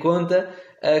ter em conta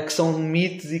que são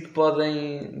mitos e que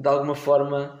podem, de alguma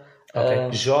forma...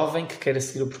 Jovem que queira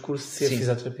seguir o percurso de ser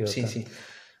fisioterapeuta. Sim.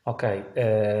 Ok,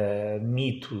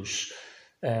 mitos...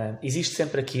 existe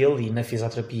sempre aquele, e na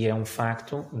fisioterapia é um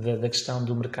facto, da questão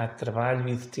do mercado de trabalho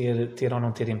e de ter ou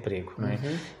não ter emprego, não é?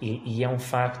 E é um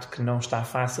facto que não está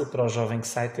fácil para o jovem que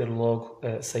sai ter logo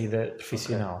a saída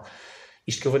profissional.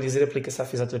 Isto que eu vou dizer aplica-se à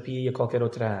fisioterapia e a qualquer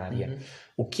outra área.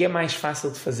 O que é mais fácil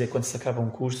de fazer quando se acaba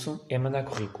um curso é mandar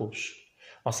currículos.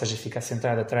 Ou seja, ficar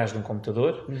sentado atrás de um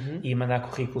computador e mandar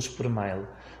currículos por mail.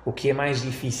 O que é mais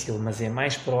difícil, mas é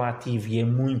mais proativo e é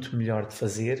muito melhor de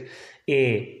fazer,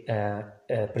 é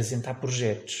apresentar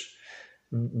projetos.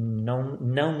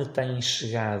 Não me têm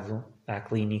chegado à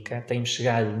clínica, têm-me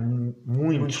chegado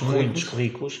muitos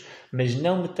currículos, mas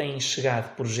não me têm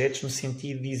chegado projetos no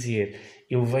sentido de dizer,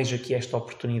 eu vejo aqui esta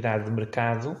oportunidade de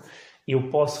mercado, eu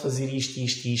posso fazer isto,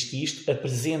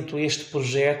 apresento este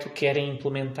projeto, querem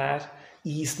implementar,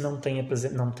 e isso não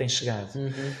me tem chegado.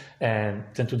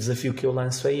 Portanto, o desafio que eu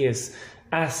lanço é esse.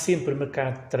 Há sempre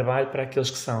mercado de trabalho para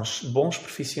aqueles que são bons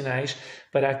profissionais,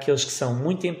 para aqueles que são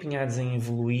muito empenhados em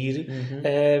evoluir,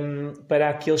 para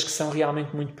aqueles que são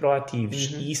realmente muito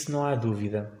proativos. E isso não há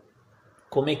dúvida.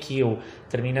 Como é que eu,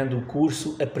 terminando o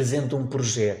curso, apresento um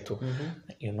projeto?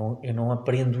 Eu não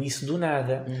aprendo isso do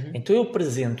nada. Então eu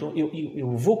apresento,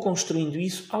 eu vou construindo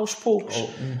isso aos poucos.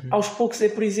 Aos poucos é,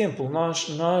 por exemplo, nós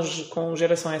com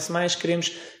Geração S+,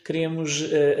 queremos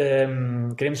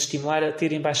estimular a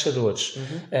ter embaixadores.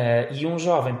 E um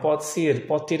jovem pode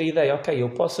ter a ideia, ok,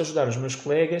 eu posso ajudar os meus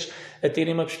colegas a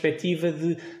terem uma perspectiva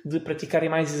de praticarem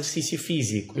mais exercício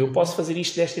físico. Eu posso fazer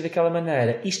isto desta e daquela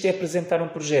maneira. Isto é apresentar um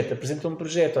projeto. Apresento um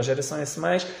projeto à Geração S+,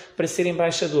 para ser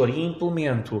embaixador e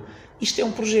implemento. Isto é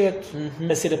um projeto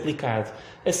a ser aplicado.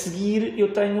 A seguir,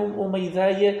 eu tenho uma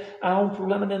ideia, há um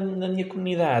problema na minha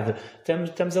comunidade.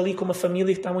 Estamos ali com uma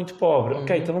família que está muito pobre.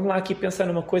 Ok, então vamos lá aqui pensar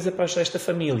numa coisa para ajudar esta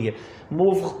família.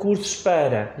 Movo recursos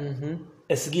para...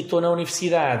 A seguir estou na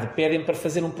universidade, pedem para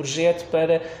fazer um projeto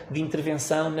de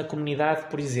intervenção na comunidade,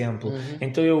 por exemplo.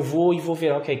 Então eu vou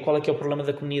ver, ok, qual é que é o problema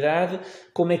da comunidade,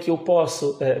 como é que eu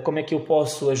posso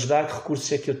ajudar, que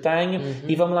recursos é que eu tenho,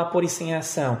 e vamos lá pôr isso em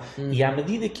ação. E à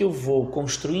medida que eu vou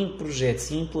construindo projetos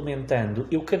e implementando,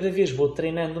 eu cada vez vou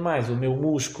treinando mais o meu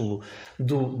músculo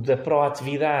da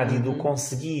proatividade e do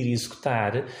conseguir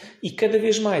executar, e cada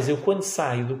vez mais eu, quando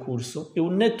saio do curso, eu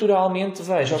naturalmente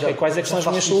vejo, ok, quais é que são as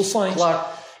minhas soluções. Claro.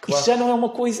 Isto já não é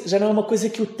uma coisa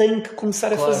que eu tenho que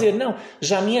começar a fazer. Não,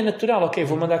 já me é natural. Ok,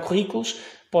 vou mandar currículos,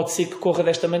 pode ser que corra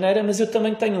desta maneira, mas eu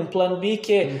também tenho um plano B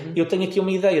que é, eu tenho aqui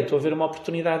uma ideia, estou a ver uma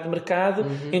oportunidade de mercado,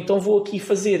 então vou aqui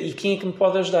fazer. E quem é que me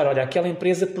pode ajudar? Olha, aquela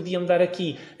empresa podia-me dar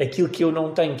aqui aquilo que eu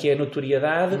não tenho, que é a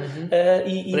notoriedade,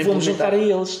 e vou-me juntar a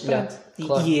eles.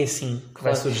 Claro. E é assim que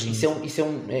vai surgindo. Isso é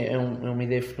uma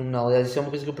ideia fenomenal. Aliás, isso é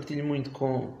uma coisa que eu partilho muito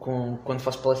quando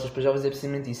faço palestras para jovens, é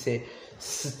precisamente isso.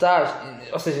 Se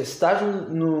estás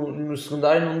no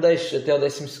secundário, não deixes até ao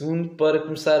 12º para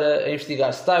começar a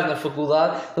investigar. Se estás na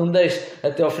faculdade, não deixes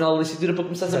até ao final da licenciatura para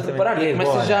começar a preparar.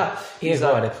 Começa já.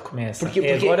 Agora que começa. Porque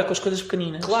agora com as coisas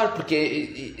pequeninas. Claro,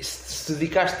 porque se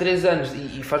dedicaste 3 anos,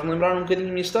 e faz-me lembrar um bocadinho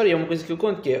a minha história, é uma coisa que eu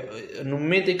conto, que é, no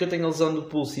momento em que eu tenho a lesão do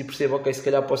pulso e percebo, ok, se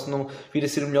calhar posso não vir a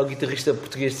ser o melhor guitarrista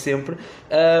português de sempre,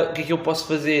 o que é que eu posso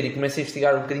fazer? E começo a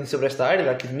investigar um bocadinho sobre esta área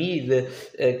da academia,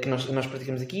 que nós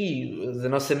praticamos aqui, da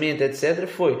nossa mente, etc.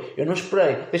 Eu não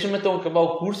esperei, deixa-me então acabar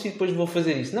o curso e depois vou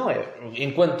fazer isso. Não é,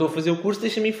 enquanto estou a fazer o curso,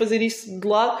 deixa-me fazer isso de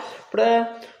lado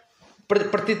para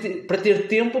ter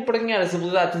tempo para ganhar as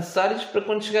habilidades necessárias para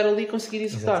quando chegar ali conseguir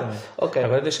executar. Okay.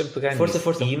 Agora deixa-me pegar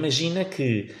força. E imagina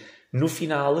que no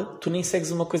final tu nem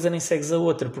segues uma coisa nem segues a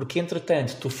outra, porque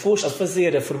entretanto tu foste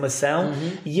fazer a formação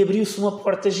e abriu-se uma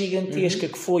porta gigantesca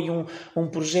que foi um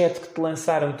projeto que te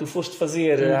lançaram e tu foste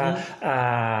fazer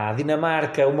à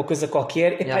Dinamarca uma coisa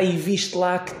qualquer e viste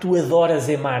lá que tu adoras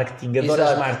marketing,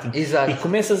 adoras marketing. Exato. E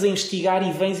começas a investigar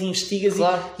e vens e investigas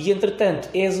e entretanto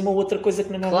és uma outra coisa que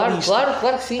não é nada disto.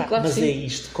 Claro que sim, mas é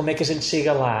isto, como é que a gente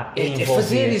chega lá? É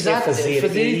fazer,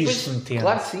 isto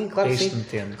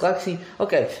metendo. Claro que sim.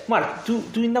 Ok, Marco,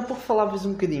 tu ainda há pouco falavas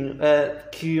um bocadinho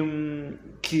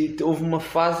que houve uma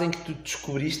fase em que tu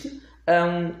descobriste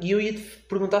e eu ia-te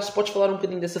perguntar se podes falar um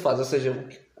bocadinho dessa fase, ou seja,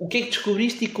 o que é que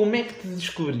descobriste e como é que te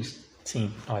descobriste?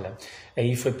 Sim, olha,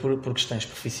 aí foi por questões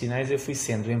profissionais, eu fui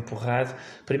sendo empurrado.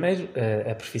 Primeiro,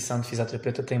 a profissão de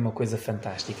fisioterapeuta tem uma coisa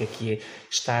fantástica, que é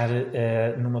estar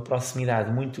numa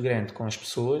proximidade muito grande com as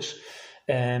pessoas,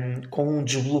 com um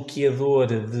desbloqueador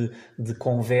de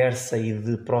conversa e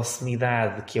de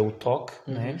proximidade que é o toque,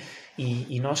 né?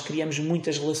 E nós criamos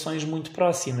muitas relações muito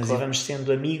próximas e vamos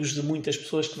sendo amigos de muitas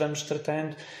pessoas que vamos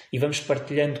tratando e vamos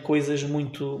partilhando coisas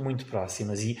muito, muito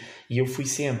próximas e eu fui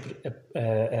sempre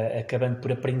acabando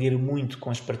por aprender muito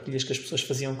com as partilhas que as pessoas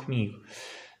faziam comigo,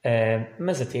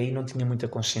 mas até aí não tinha muita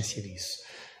consciência disso.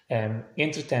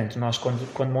 Entretanto, nós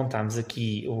quando montámos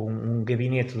aqui um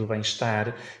gabinete do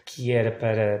bem-estar que era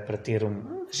para ter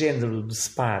um género de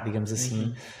spa, digamos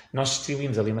assim, nós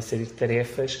distribuímos ali uma série de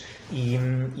tarefas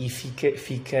e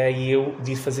fiquei eu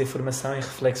de fazer formação em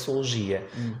reflexologia.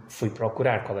 Fui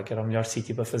procurar qual é que era o melhor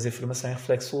sítio para fazer formação em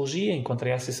reflexologia,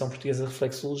 encontrei a Associação Portuguesa de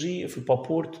Reflexologia, fui para o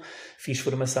Porto, fiz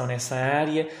formação nessa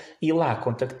área e lá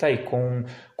contactei com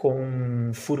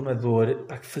um formador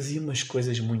que fazia umas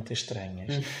coisas muito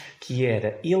estranhas, que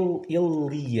era, ele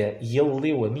lia e ele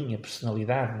leu a minha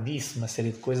personalidade, disse uma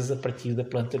série de coisas a partir da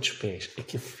planta dos pés.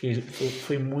 Aquilo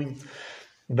foi muito...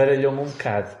 baralhou-me um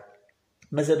bocado,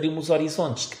 mas abriu-me os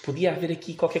horizontes, que podia haver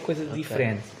aqui qualquer coisa de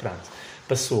diferente. Pronto,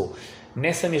 passou.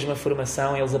 Nessa mesma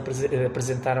formação eles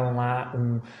apresentaram lá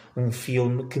um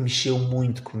filme que mexeu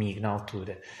muito comigo na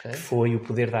altura, que foi O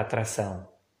Poder da Atração.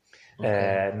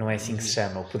 Não é assim que se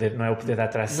chama, não é O Poder da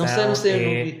Atração. Não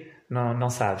sei, não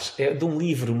sabes. É de um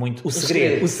livro muito... O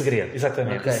Segredo,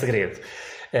 exatamente, O Segredo.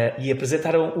 E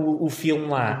apresentaram o filme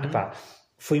lá. Epá,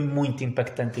 foi muito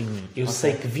impactante em mim. Eu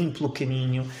sei que vim pelo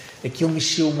caminho, aquilo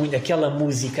mexeu muito, aquela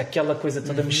música, aquela coisa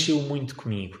toda mexeu muito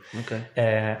comigo.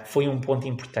 Foi um ponto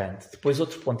importante. Depois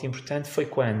outro ponto importante foi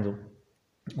quando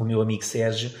o meu amigo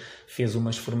Sérgio fez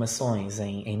umas formações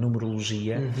em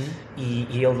numerologia e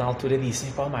ele na altura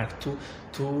disse: pá, Marco,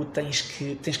 tu tens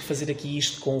que fazer aqui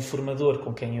isto com o formador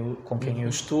com quem eu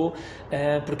estou,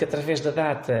 porque através da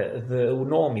data, o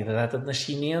nome e da data de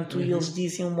nascimento eles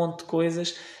dizem um monte de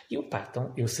coisas. E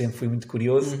então eu sempre fui muito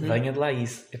curioso, venha de lá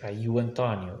isso. E o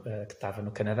António, que estava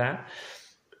no Canadá,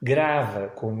 grava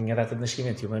com a minha data de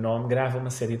nascimento e o meu nome, grava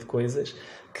uma série de coisas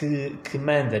que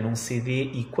manda num CD,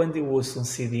 e quando eu ouço um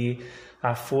CD,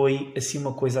 foi assim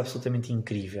uma coisa absolutamente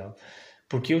incrível,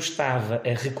 porque eu estava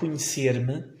a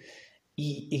reconhecer-me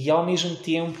e ao mesmo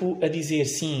tempo a dizer,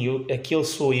 sim, aquele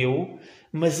sou eu,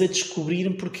 mas a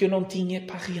descobrir-me porque eu não tinha,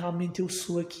 realmente eu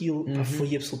sou aquilo.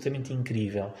 Foi absolutamente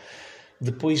incrível.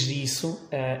 Depois disso,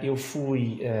 eu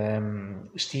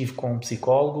estive com um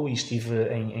psicólogo e estive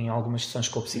em algumas sessões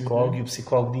com o psicólogo, e o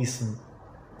psicólogo disse-me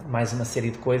mais uma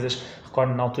série de coisas.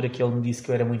 Recordo na altura que ele me disse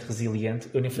que eu era muito resiliente.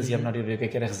 Eu nem fazia a menor ideia do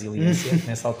que era resiliência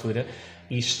nessa altura.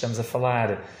 E isto estamos a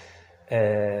falar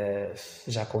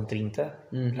já com 30,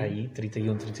 aí,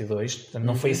 31, 32. Portanto,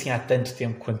 não foi assim há tanto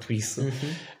tempo quanto isso.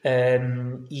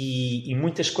 E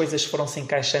muitas coisas foram-se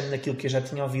encaixando naquilo que eu já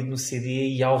tinha ouvido no CD,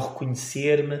 e ao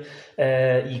reconhecer-me,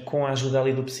 e com a ajuda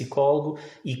ali do psicólogo,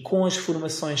 e com as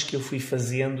formações que eu fui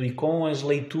fazendo, e com as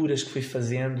leituras que fui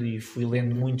fazendo, e fui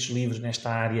lendo muitos livros nesta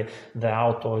área da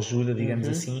autoajuda, digamos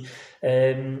assim,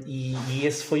 e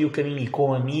esse foi o caminho, e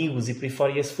com amigos e por aí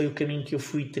fora, esse foi o caminho que eu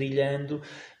fui trilhando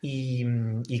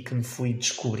e que me fui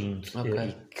descobrindo,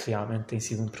 e que realmente tem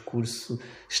sido um percurso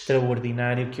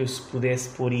extraordinário, que eu, se pudesse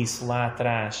pôr isso lá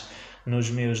atrás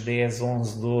nos meus 10,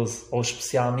 11, 12 ou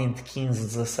especialmente 15,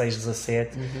 16,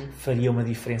 17, faria uma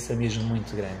diferença mesmo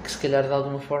muito grande. Que se calhar de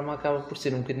alguma forma acaba por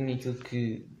ser um bocadinho aquilo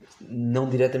que, não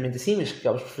diretamente assim, mas que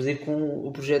acabas por fazer com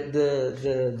o projeto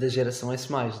da geração S+,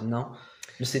 não?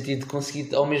 No sentido de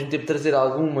conseguir ao mesmo tempo trazer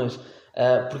algumas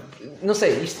Porque, não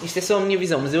sei, isto é só a minha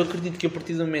visão, mas eu acredito que a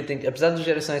partir do momento em que, apesar do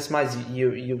Geração S+, e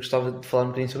eu gostava de falar um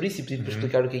bocadinho sobre isso e pedir para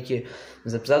explicar o que é,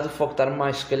 mas apesar do foco estar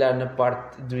mais, se calhar, na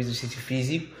parte do exercício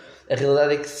físico, a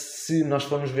realidade é que se nós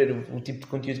formos ver o tipo de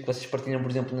conteúdo que vocês partilham,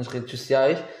 por exemplo, nas redes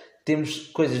sociais, temos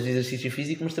coisas de exercício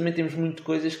físico, mas também temos muito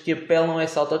coisas que apelam a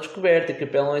essa autodescoberta, que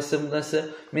apelam a essa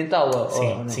mudança mental.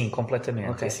 Sim,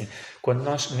 completamente. Okay. Assim, quando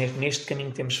nós, neste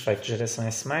caminho temos feito Geração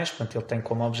S+, portanto, ele tem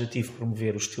como objetivo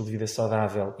promover o estilo de vida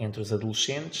saudável entre os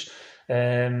adolescentes,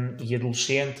 e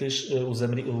adolescentes,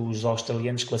 os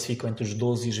australianos classificam entre os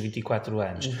 12 e os 24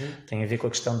 anos. Tem a ver com a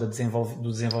questão do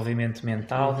desenvolvimento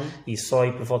mental, e só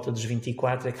aí por volta dos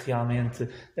 24 é que realmente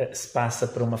se passa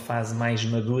para uma fase mais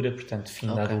madura, portanto, fim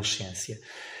da adolescência.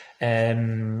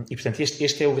 E portanto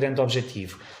este é o grande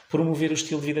objetivo, promover o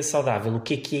estilo de vida saudável. O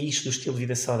que é isto do estilo de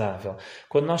vida saudável?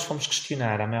 Quando nós fomos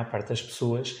questionar a maior parte das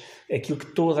pessoas, aquilo que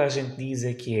toda a gente diz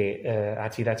é que é a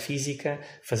atividade física,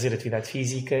 fazer atividade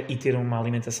física e ter uma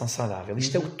alimentação saudável.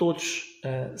 Isto é o que todos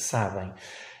sabem.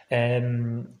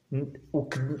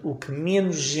 O que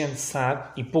menos gente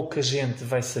sabe e pouca gente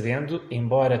vai sabendo,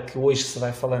 embora que hoje se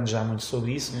vai falando já muito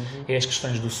sobre isso, é as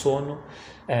questões do sono,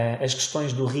 as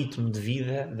questões do ritmo de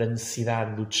vida, da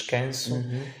necessidade do descanso,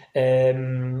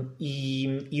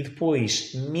 e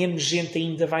depois menos gente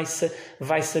ainda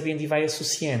vai sabendo e vai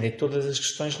associando todas as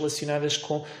questões relacionadas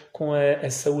com a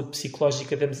saúde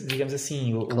psicológica, digamos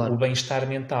assim, o bem-estar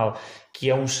mental, que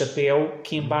é um chapéu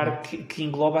que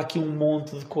engloba aqui um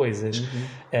monte de coisas.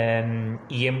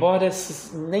 E embora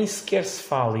nem sequer se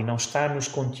fale e não está nos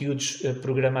conteúdos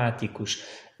programáticos,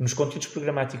 nos conteúdos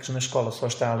programáticos na escola só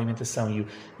está a alimentação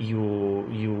e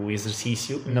o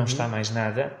exercício, não está mais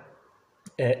nada.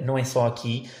 Não é só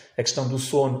aqui. A questão do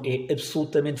sono é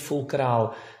absolutamente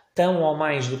fulcral, tão ou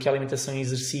mais do que a alimentação e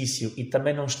exercício, e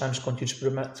também não está nos conteúdos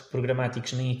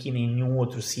programáticos nem aqui nem em nenhum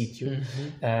outro sítio.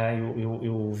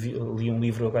 Eu li um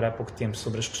livro agora há pouco tempo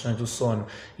sobre as questões do sono,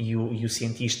 e o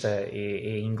cientista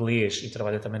é inglês e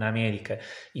trabalha também na América,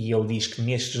 e ele diz que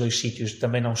nestes dois sítios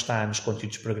também não está nos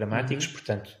conteúdos programáticos.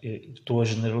 Portanto, estou a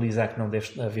generalizar que não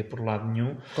deve haver por lado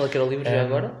nenhum. Qual é que era o livro já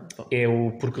agora? É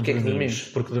o Porque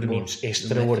Dormimos. É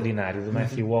extraordinário, do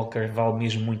Matthew Walker, vale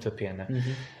mesmo muito a pena.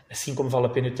 Assim como vale a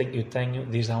pena, eu tenho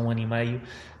desde há 1 ano e meio,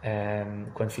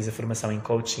 quando fiz a formação em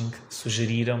coaching,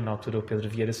 na altura o Pedro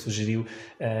Vieira sugeriu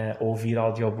ouvir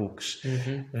audiobooks.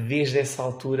 Desde essa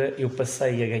altura eu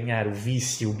passei a ganhar o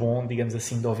vício bom, digamos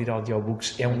assim, de ouvir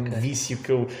audiobooks. É um vício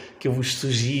que eu vos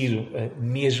sugiro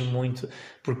mesmo muito,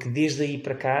 porque desde aí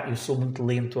para cá eu sou muito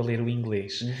lento a ler o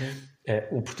inglês.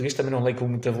 O português também não leio com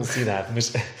muita velocidade,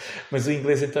 mas o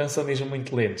inglês então são mesmo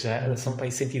muito lento. Já são para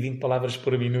aí 120 palavras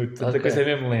por minuto, tanta coisa é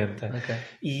mesmo lenta.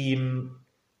 E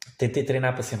tentei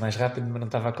treinar para ser mais rápido, mas não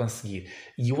estava a conseguir.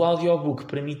 E o audiobook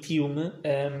permitiu-me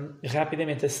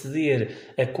rapidamente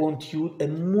aceder a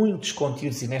muitos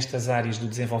conteúdos, e nestas áreas do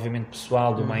desenvolvimento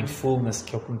pessoal, do mindfulness,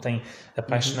 que é o que me tem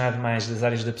apaixonado mais, das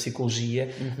áreas da psicologia.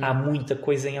 Há muita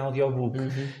coisa em audiobook.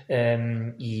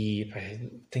 E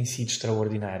tem sido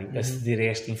extraordinário aceder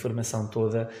a esta informação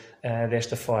toda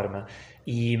desta forma.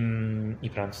 E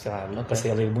pronto, sei lá,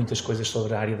 passei a ler muitas coisas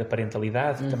sobre a área da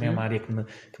parentalidade, que também é uma área que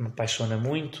me apaixona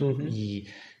muito.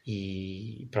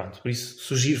 E pronto, por isso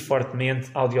sugiro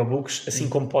fortemente audiobooks, assim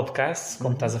como podcasts,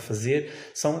 como estás a fazer.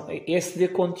 São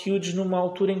aceder conteúdos numa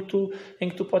altura em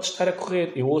que tu podes estar a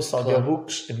correr. Eu ouço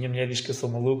audiobooks, a minha mulher diz que eu sou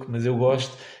maluco, mas eu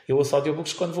gosto. Eu ouço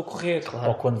audiobooks quando vou correr,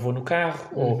 ou quando vou no carro,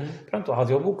 ou pronto,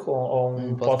 audiobook, ou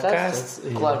um podcast.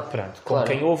 Pronto, como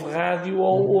quem ouve rádio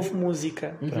ou ouve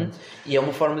música. E é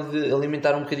uma forma de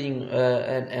alimentar um bocadinho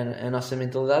a nossa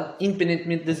mentalidade,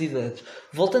 independentemente das idades.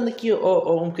 Voltando aqui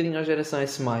um bocadinho à geração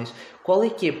S+, qual é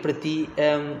que é para ti,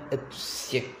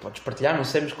 se é que podes partilhar, não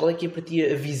sei, mas qual é que é para ti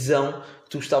a visão que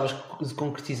tu gostavas de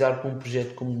concretizar com um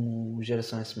projeto como o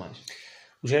Geração S+?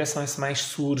 O Geração S+,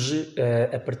 surge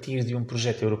a partir de um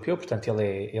projeto europeu, portanto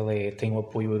ele tem um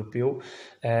apoio europeu,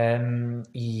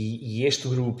 e este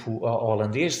grupo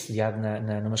holandês, sediado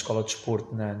numa escola de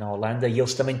desporto na Holanda, e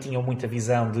eles também tinham muita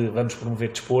visão de vamos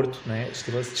promover desporto, né?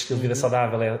 Estilo de vida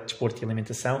saudável é desporto e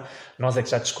alimentação. Nós é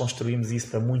que já desconstruímos isso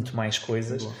para muito mais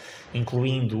coisas,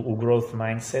 incluindo o growth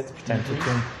mindset, portanto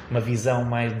uma visão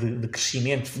mais de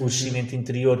crescimento, de florescimento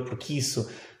interior, porque isso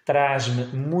traz-me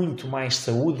muito mais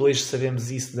saúde. Hoje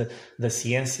sabemos isso da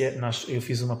ciência. Eu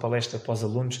fiz uma palestra para os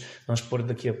alunos, vamos pôr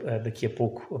daqui a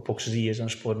poucos dias,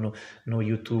 vamos pôr no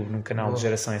YouTube, no canal de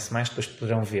Geração S+, depois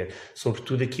poderão ver sobre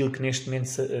tudo aquilo que neste momento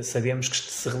sabemos que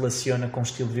se relaciona com um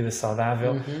estilo de vida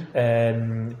saudável,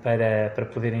 para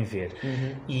poderem ver.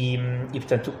 E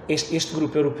portanto, este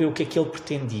grupo europeu, o que é que ele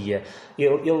pretendia?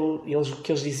 O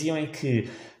que eles diziam é que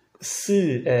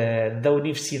se da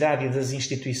universidade e das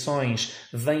instituições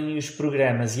vêm os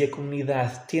programas e a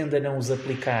comunidade tende a não os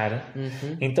aplicar,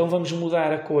 então vamos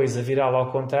mudar a coisa, virá-la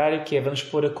ao contrário, que é vamos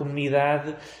pôr a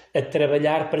comunidade a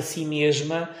trabalhar para si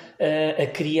mesma, a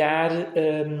criar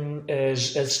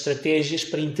as estratégias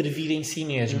para intervir em si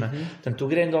mesma. Portanto, o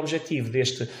grande objetivo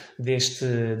deste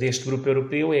grupo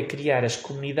europeu é criar as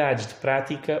comunidades de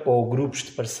prática ou grupos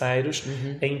de parceiros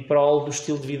em prol do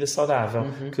estilo de vida saudável.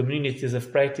 Communities of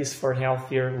Practice for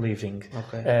Healthier Living.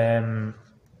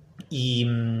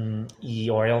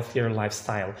 Or healthier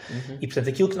lifestyle. E, portanto,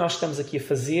 aquilo que nós estamos aqui a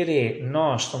fazer é,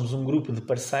 nós somos um grupo de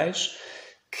parceiros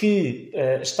que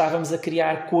estávamos a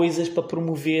criar coisas para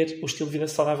promover o estilo de vida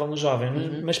saudável no jovem,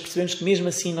 mas percebemos que mesmo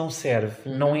assim não serve,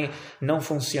 não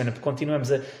funciona, porque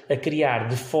continuamos a criar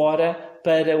de fora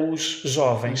para os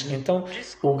jovens. Então,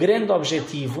 o grande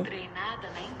objetivo...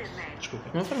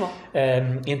 Não foi mal.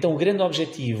 Então, o grande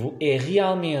objetivo é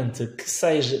realmente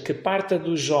que parta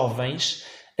dos jovens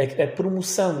a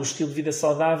promoção do estilo de vida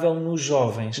saudável nos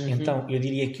jovens. Então, eu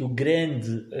diria que o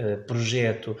grande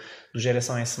projeto do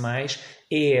Geração S+,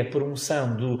 é a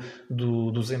promoção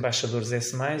dos embaixadores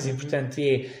S+, e, portanto,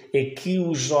 é que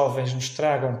os jovens nos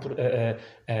tragam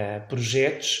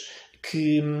projetos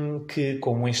que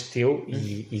como este teu,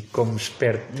 e como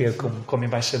espero ter como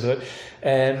embaixador,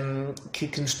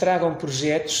 que nos tragam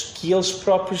projetos que eles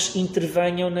próprios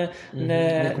intervenham na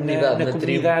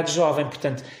comunidade jovem.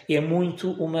 Portanto, é muito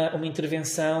uma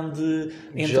intervenção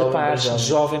entre pares, de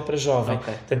jovem para jovem.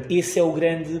 Portanto, esse é o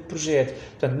grande projeto.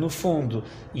 Portanto, no fundo,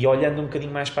 e olhando um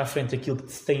bocadinho mais para a frente, aquilo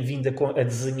que se tem vindo a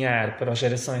desenhar para a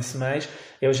Geração S+,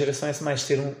 é a Geração S+,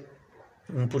 ser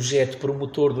um projeto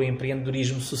promotor do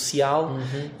empreendedorismo social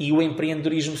e o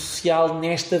empreendedorismo social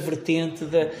nesta vertente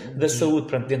da saúde,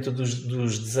 portanto, dentro dos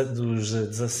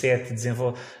 17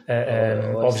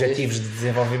 Objetivos de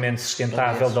Desenvolvimento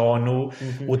Sustentável da ONU.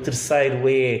 O terceiro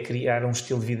é criar um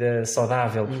estilo de vida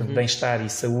saudável, portanto, bem-estar e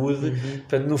saúde.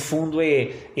 Portanto, no fundo é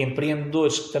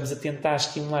empreendedores que estamos a tentar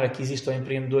estimular a que existam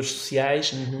empreendedores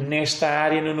sociais nesta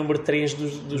área, no número 3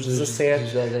 dos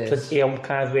 17. Portanto, é um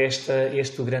bocado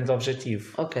este o grande objetivo.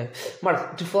 Ok.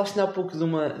 Marco, tu falaste há pouco de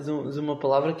uma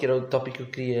palavra que era o tópico que eu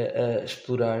queria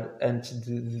explorar antes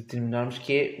de terminarmos,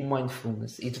 que é o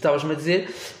mindfulness. E tu estavas-me a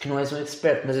dizer que não és um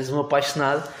expert, mas és um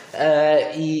apaixonado.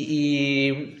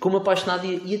 E como apaixonado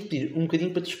ia-te pedir um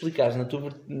bocadinho para te explicares na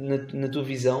tua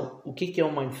visão o que é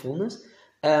o mindfulness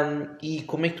e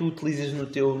como é que tu utilizas no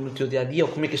teu dia-a-dia, ou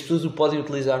como é que as pessoas o podem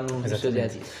utilizar no seu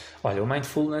dia-a-dia. Olha, o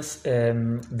mindfulness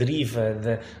deriva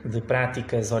de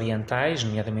práticas orientais,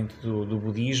 nomeadamente do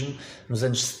budismo. Nos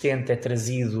anos 70 é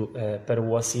trazido para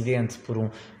o Ocidente por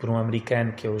um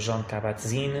americano, que é o Jon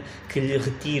Kabat-Zinn, que lhe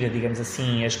retira, digamos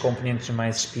assim, as componentes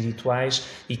mais espirituais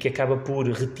e que acaba por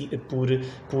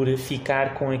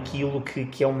ficar com aquilo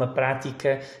que é uma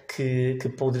prática que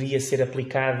poderia ser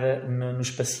aplicada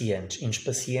nos pacientes. E nos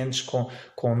pacientes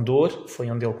com dor, foi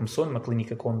onde ele começou, numa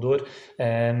clínica com dor,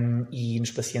 e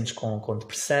nos pacientes com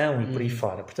depressão e por aí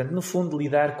fora. Portanto, no fundo,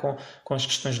 lidar com as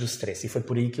questões do stress. E foi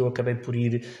por aí que eu acabei por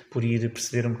ir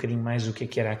perceber um bocadinho mais o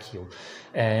que era aquilo.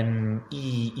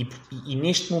 E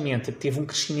neste momento teve um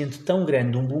crescimento tão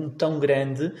grande, um boom tão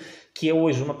grande, que é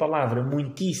hoje uma palavra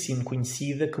muitíssimo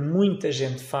conhecida, que muita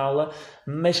gente fala,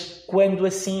 mas quando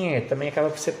assim também acaba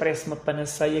por ser, parece uma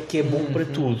panaceia que é bom para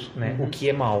tudo, né? O que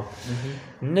é mau.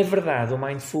 Na verdade, o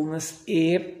mindfulness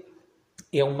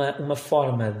é uma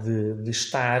forma de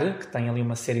estar, que tem ali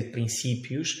uma série de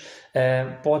princípios.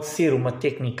 Pode ser uma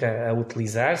técnica a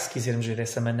utilizar, se quisermos ver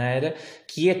dessa maneira,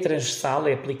 que é transversal,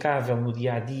 é aplicável no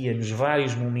dia-a-dia, nos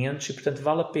vários momentos, e, portanto,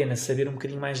 vale a pena saber um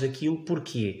bocadinho mais daquilo.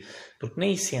 Porquê? Porque, na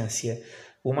essência,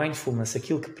 o mindfulness,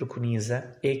 aquilo que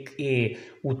preconiza é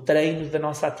o treino da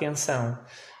nossa atenção.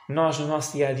 Nós, no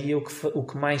nosso dia-a-dia, o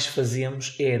que mais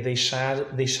fazemos é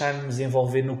deixar-nos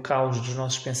envolver no caos dos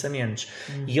nossos pensamentos.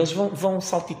 E eles vão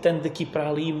saltitando daqui para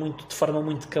ali de forma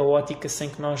muito caótica, sem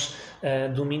que nós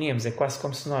dominemos. É quase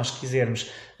como se nós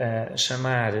quisermos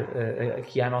chamar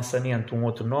aqui à nossa mente um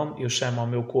outro nome. Eu chamo ao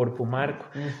meu corpo o Marco,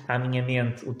 à minha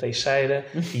mente o Teixeira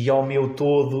e ao meu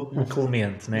todo o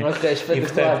Clemente. Né? Ok,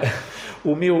 espetacular. E,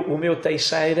 portanto, o meu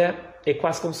Teixeira é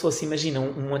quase como se fosse, imagina,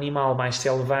 um animal mais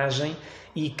selvagem,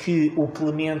 e que o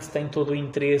Clemente tem todo o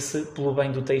interesse pelo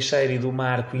bem do Teixeira e do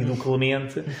Marco e do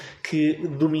Clemente, que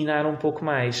dominar um pouco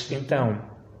mais. Então,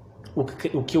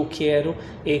 o que eu quero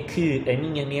é que a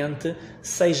minha mente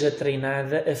seja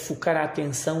treinada a focar a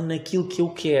atenção naquilo que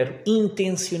eu quero,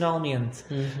 intencionalmente.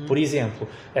 Por exemplo,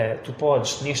 tu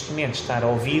podes neste momento estar a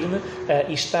ouvir-me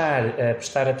e estar a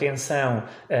prestar atenção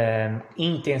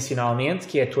intencionalmente,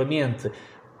 que é a tua mente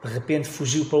de repente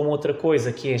fugiu para uma outra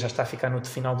coisa, que é, já está a ficar no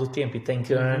final do tempo e tem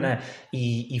que...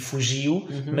 E fugiu,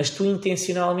 mas tu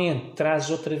intencionalmente trazes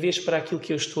outra vez para aquilo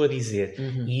que eu estou a dizer.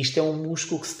 E isto é um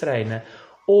músculo que se treina.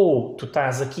 Ou tu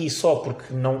estás aqui só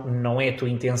porque não é a tua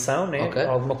intenção, né?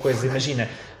 Alguma coisa, imagina,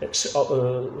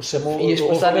 chamou... Ias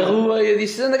passar na rua e eu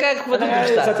disse, anda cá que vou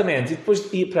entrevistar. Exatamente,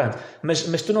 e pronto.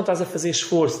 Mas tu não estás a fazer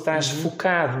esforço, estás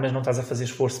focado, mas não estás a fazer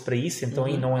esforço para isso, então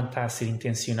aí não está a ser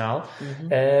intencional.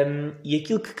 E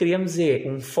aquilo que queremos é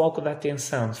um foco da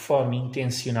atenção de forma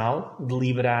intencional,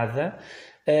 deliberada,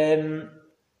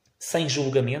 sem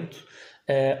julgamento,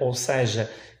 ou seja...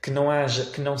 que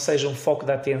não seja um foco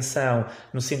de atenção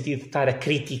no sentido de estar a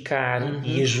criticar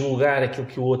e a julgar aquilo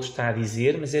que o outro está a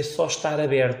dizer, mas é só estar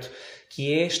aberto,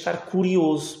 que é estar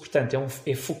curioso. Portanto,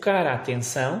 é focar a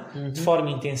atenção de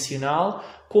forma intencional,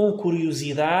 com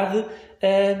curiosidade,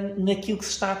 naquilo que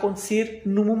se está a acontecer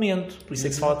no momento. Por isso é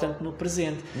que se fala tanto no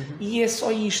presente. E é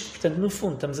só isto. Portanto, no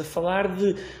fundo, estamos a falar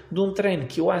de um treino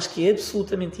que eu acho que é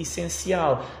absolutamente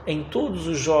essencial em todos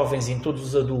os jovens e em todos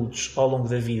os adultos ao longo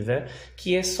da vida,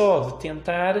 que é só de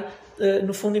tentar...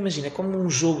 no fundo, imagina, é como num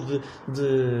jogo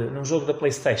num jogo da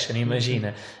PlayStation,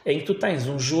 imagina, em que tu tens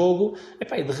um jogo,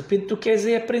 e de repente tu queres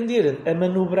aprender a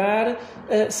manobrar,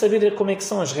 a saber como é que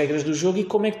são as regras do jogo e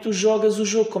como é que tu jogas o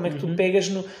jogo, como é que tu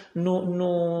pegas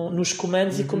nos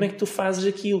comandos e como é que tu fazes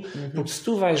aquilo. Porque se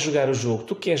tu vais jogar o jogo,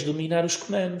 tu queres dominar os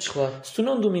comandos. Claro. Se tu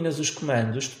não dominas os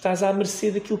comandos, tu estás à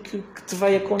mercê daquilo que te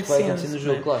vai acontecendo. No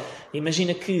jogo, claro.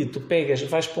 Imagina que tu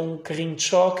vais para um carrinho de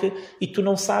choque e tu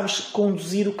não sabes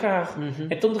conduzir o carro.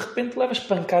 Então de repente levas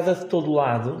pancada de todo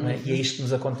lado, né? E é isto que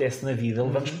nos acontece na vida,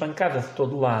 levamos pancada de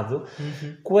todo lado.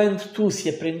 Quando tu, se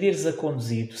aprenderes a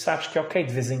conduzir, tu sabes que ok,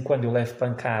 de vez em quando eu levo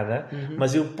pancada,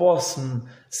 mas eu posso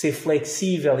ser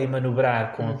flexível e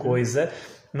manobrar com a coisa,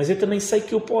 mas eu também sei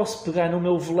que eu posso pegar no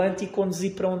meu volante e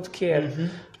conduzir para onde quero.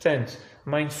 Portanto,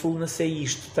 mindfulness é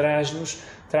isto, traz-nos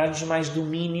mais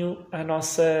domínio à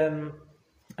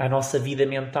nossa vida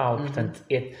mental. Portanto,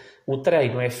 o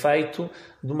treino é feito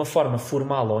de uma forma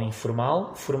formal ou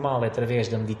informal. Formal é através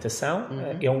da meditação.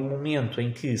 É um momento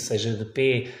em que, seja de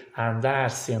pé, a andar,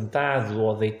 sentado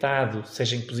ou deitado,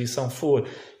 seja em que posição for,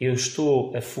 eu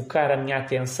estou a focar a minha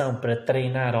atenção para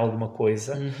treinar alguma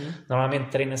coisa. Normalmente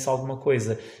treina-se alguma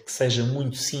coisa que seja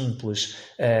muito simples,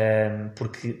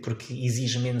 porque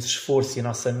exige menos esforço e a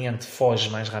nossa mente foge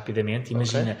mais rapidamente.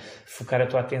 Imagina, focar a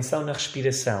tua atenção na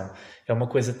respiração. É uma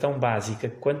coisa tão básica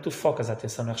que quando tu focas a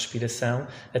atenção na respiração,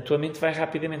 a tua mente vai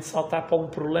rapidamente saltar para um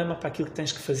problema, para aquilo que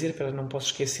tens que fazer, para não posso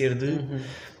esquecer de...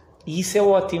 E isso é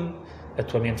ótimo. A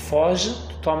tua mente foge,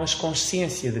 tu tomas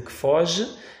consciência de que foge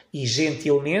e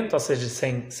gentilmente, ou seja,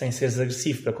 sem seres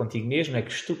agressivo para contigo mesmo, não é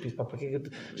que estúpido, pá,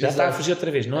 já está a fugir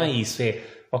outra vez. Não é isso, é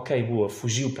ok, boa,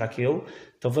 fugiu para aquele,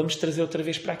 então vamos trazer outra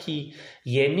vez para aqui.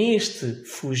 E é neste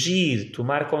fugir,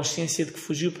 tomar consciência de que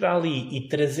fugiu para ali e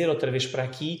trazer outra vez para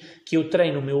aqui que eu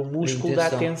treino o meu músculo da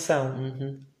atenção.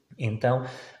 Então,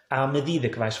 à medida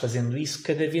que vais fazendo isso,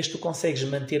 cada vez tu consegues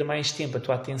manter mais tempo a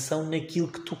tua atenção naquilo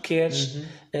que tu queres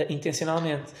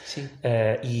intencionalmente.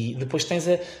 E depois tens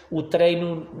o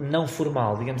treino não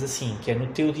formal, digamos assim, que é no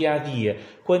teu dia-a-dia.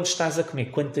 Quando estás a comer,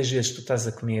 quantas vezes tu estás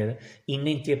a comer e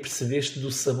nem te apercebeste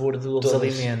do sabor dos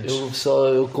alimentos?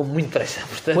 Eu como muito depressa,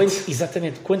 portanto...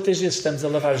 Exatamente. Quantas vezes estamos a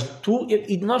lavar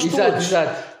nós todos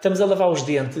estamos a lavar os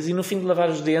dentes e no fim de lavar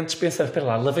os dentes pensamos, espera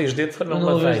lá, lavei os dentes ou não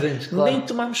lavei? Dentes, claro. Nem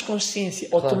tomamos consciência.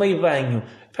 Ou tomei banho.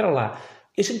 Espera lá.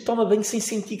 A gente toma banho sem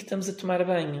sentir que estamos a tomar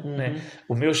banho. Não é?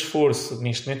 O meu esforço,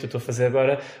 neste momento eu estou a fazer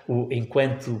agora,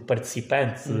 enquanto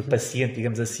participante, paciente,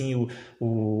 digamos assim,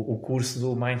 o curso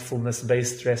do Mindfulness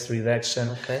Based Stress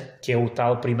Reduction, que é o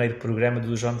tal primeiro programa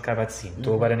do John Kabat-Zinn.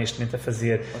 Estou agora neste momento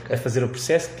a fazer o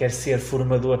processo, quero ser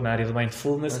formador na área do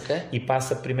Mindfulness e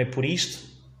passa primeiro por isto,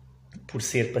 por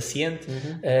ser paciente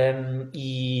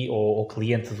ou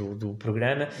cliente do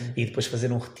programa e depois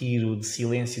fazer um retiro de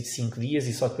silêncio de 5 dias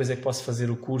e só depois é que posso fazer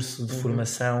o curso de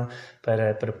formação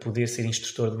para poder ser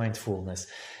instrutor de Mindfulness.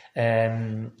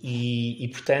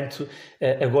 Portanto,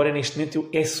 agora neste momento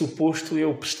é suposto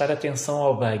eu prestar atenção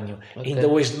ao banho. Ainda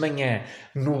hoje de manhã,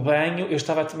 no banho, eu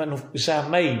estava a tomar, já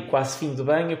meio, quase fim do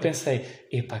banho, eu pensei,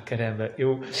 epá, caramba,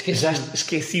 eu já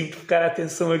esqueci-me de focar a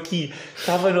atenção aqui,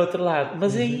 estava no outro lado.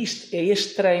 Mas é isto, é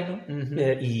este treino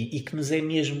e que nos é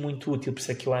mesmo muito útil. Por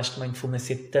isso é que eu acho que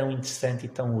Mindfulness é tão interessante e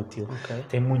tão útil.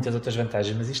 Tem muitas outras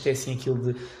vantagens, mas isto é assim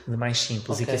aquilo de mais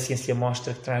simples e que a ciência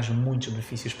mostra que traz muitos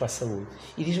benefícios para a saúde.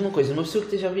 E diz-me uma coisa, uma pessoa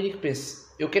que esteja a ouvir e que pense,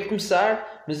 eu quero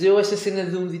começar, mas essa cena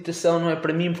de meditação não é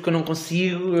para mim porque eu não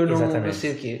consigo, eu não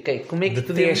sei o quê. Okay, como é que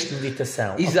detesto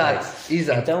meditação. Exato.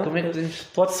 Então, como é que podemos...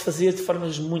 pode-se fazer de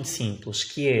formas muito simples,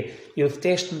 que é, eu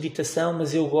detesto meditação,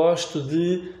 mas eu gosto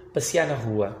de passear na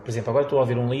rua. Por exemplo, agora estou a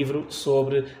ouvir um livro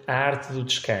sobre a arte do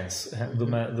descanso,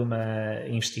 de uma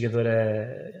investigadora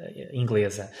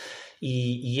inglesa.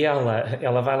 E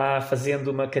ela vai lá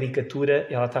fazendo uma caricatura,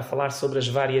 ela está a falar sobre os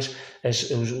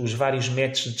vários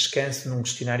métodos de descanso num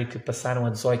questionário que passaram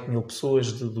a 18 mil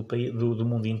pessoas do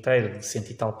mundo inteiro, de 100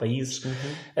 e tal países.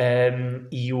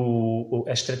 E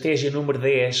a estratégia número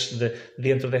 10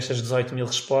 dentro destas 18 mil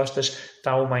respostas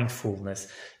está o mindfulness.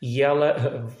 E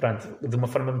ela, pronto, de uma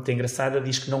forma muito engraçada,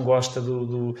 diz que não gosta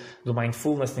do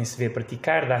mindfulness, nem se vê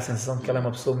praticar, dá a sensação de que ela é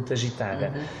uma pessoa muito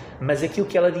agitada. Mas aquilo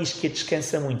que ela diz que a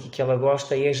descansa muito e que ela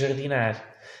gosta é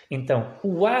jardinar. Então,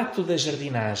 o ato da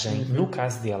jardinagem, no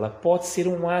caso dela, pode ser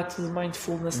um ato de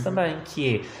mindfulness também,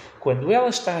 que é, quando ela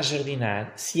está a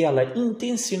jardinar, se ela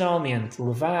intencionalmente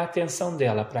levar a atenção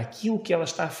dela para aquilo que ela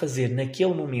está a fazer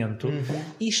naquele momento,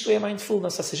 isto é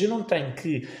mindfulness. Ou seja, eu não tenho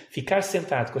que ficar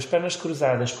sentado com as pernas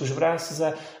cruzadas, com os braços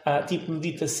a tipo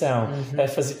meditação, a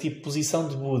fazer tipo posição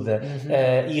de Buda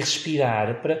e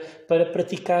respirar para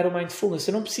praticar o mindfulness.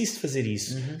 Eu não preciso de fazer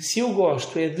isso. Se eu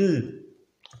gosto de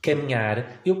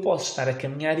caminhar, eu posso estar a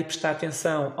caminhar e prestar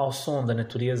atenção ao som da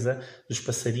natureza, dos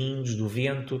passarinhos, do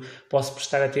vento, posso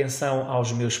prestar atenção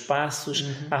aos meus passos,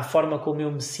 à forma como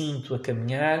eu me sinto a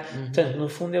caminhar. Portanto, no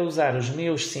fundo é usar os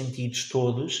meus sentidos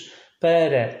todos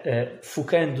para,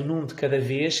 focando num de cada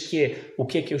vez, que é o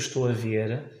que é que eu estou a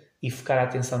ver, e focar a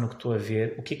atenção no que estou a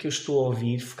ver, o que é que eu estou a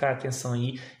ouvir, focar a atenção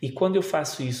aí, e quando eu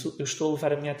faço isso, eu estou a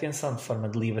levar a minha atenção de forma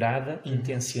deliberada,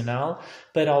 intencional,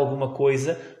 para alguma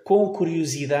coisa, com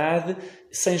curiosidade,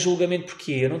 sem julgamento.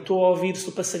 Porquê? Eu não estou a ouvir se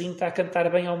o passarinho está a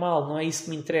cantar bem ou mal, não é isso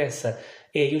que me interessa.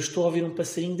 Eu estou a ouvir um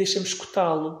passarinho, deixa-me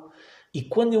escutá-lo. E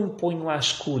quando eu me ponho à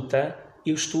escuta,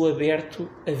 eu estou aberto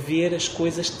a ver as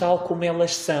coisas tal como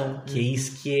elas são, que é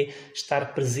isso que é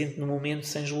estar presente no momento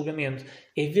sem julgamento,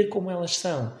 é ver como elas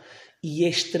são. E é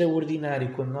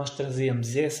extraordinário quando nós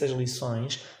trazemos essas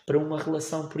lições para uma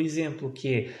relação, por exemplo,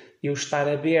 que é eu estar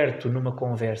aberto numa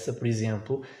conversa, por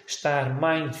exemplo, estar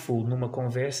mindful numa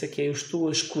conversa, que é eu estou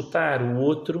a escutar o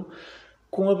outro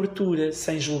com abertura,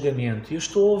 sem julgamento. Eu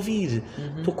estou a ouvir,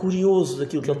 estou curioso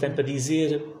daquilo que ele tem para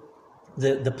dizer,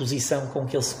 da posição com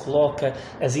que ele se coloca,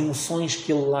 as emoções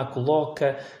que ele lá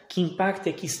coloca, que impacto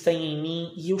é que isso tem em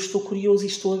mim, e eu estou curioso e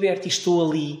estou aberto e estou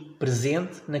ali,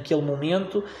 presente, naquele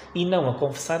momento, e não a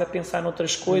conversar, a pensar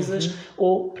noutras coisas,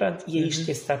 e é isto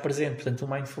que é estar presente. Portanto, o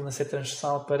mindfulness é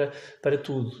transversal para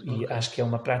tudo, e acho que é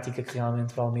uma prática que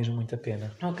realmente vale mesmo muito a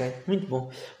pena. Ok, muito bom.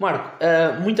 Marco,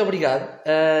 muito obrigado.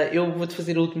 Eu vou-te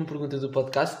fazer a última pergunta do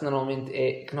podcast,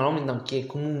 que é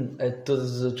comum a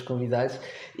todos os outros convidados,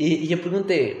 e a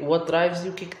pergunta é, what drives e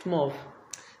o que é que te move?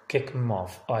 O que é que me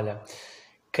move? Olha,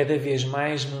 cada vez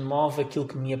mais me move aquilo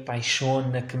que me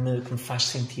apaixona, que me faz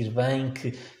sentir bem,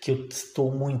 que eu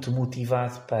estou muito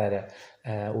motivado para.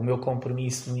 O meu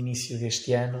compromisso no início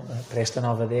deste ano, para esta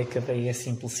nova década, é a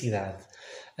simplicidade.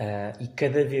 E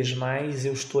cada vez mais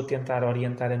eu estou a tentar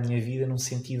orientar a minha vida num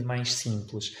sentido mais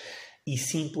simples. E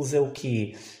simples é o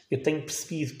quê? Eu tenho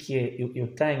percebido que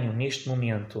eu tenho, neste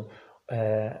momento,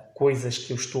 coisas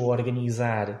que eu estou a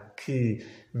organizar que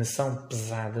me são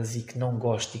pesadas e que não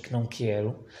gosto e que não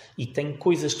quero, e tenho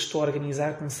coisas que estou a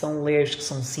organizar que me são leves, que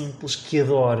são simples, que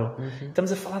adoro.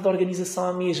 Estamos a falar de organização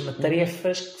à mesma,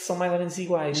 tarefas que são mais ou menos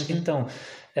iguais. Então,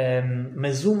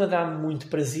 mas uma dá-me muito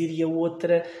prazer e a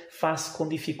outra faço com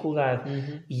dificuldade.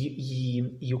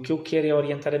 E o que eu quero é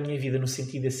orientar a minha vida no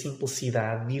sentido da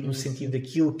simplicidade, ir no sentido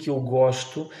daquilo que eu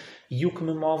gosto. E o que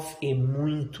me move é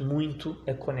muito, muito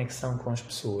a conexão com as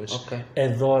pessoas.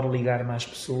 Adoro ligar-me às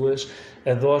pessoas,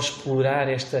 adoro explorar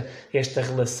esta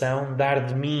relação, dar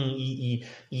de mim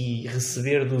e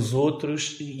receber dos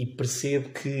outros, e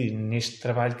percebo que neste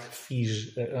trabalho que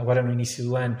fiz agora no início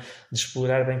do ano, de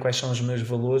explorar bem quais são os meus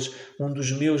valores, um dos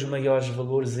meus maiores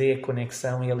valores é a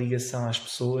conexão e a ligação às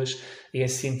pessoas, é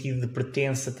esse sentido de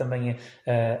pertença também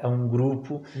a um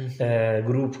grupo,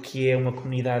 grupo que é uma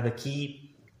comunidade aqui,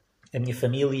 a minha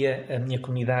família, a minha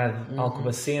comunidade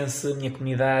alcobacense, a minha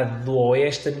comunidade do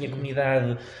Oeste, a minha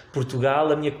comunidade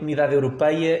Portugal, a minha comunidade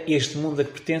europeia, este mundo a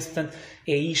que pertence. Portanto,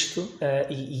 é isto,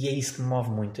 e é isso que me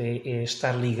move muito, é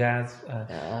estar ligado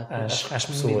às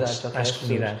pessoas, às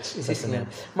comunidades.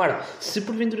 Exatamente. Marco, se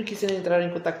porventura quiserem entrar em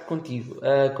contacto contigo,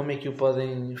 como é que o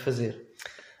podem fazer?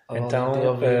 Então,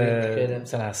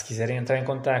 sei lá, se quiserem entrar em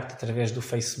contacto através do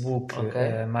Facebook,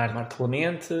 Marco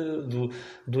Clemente,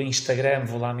 do Instagram,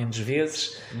 vou lá menos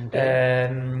vezes,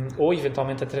 ou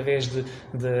eventualmente através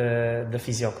da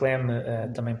Fisioclem,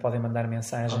 também podem mandar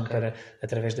mensagem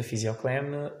através da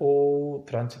Fisioclem, ou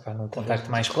pronto, no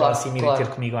contacto mais próximo, ir ter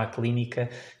comigo à clínica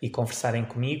e conversarem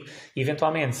comigo. E,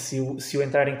 eventualmente, se o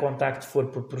entrar em contacto for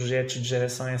por projetos de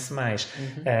geração S+,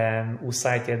 o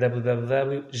site é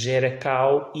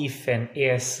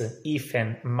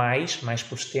www.geracau-mais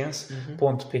por extenso,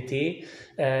 .pt.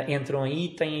 Entram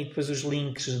aí, têm aí depois os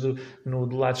links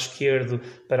do lado esquerdo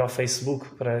para o Facebook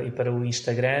e para o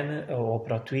Instagram ou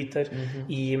para o Twitter,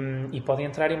 e podem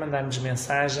entrar e mandar-nos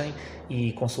mensagem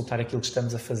e consultar aquilo que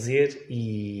estamos a fazer,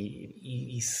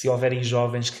 e se houverem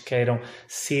jovens que queiram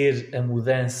ser a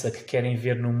mudança que querem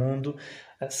ver no mundo,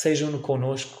 sejam-no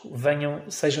connosco,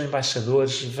 sejam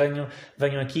embaixadores, venham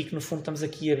aqui, que no fundo estamos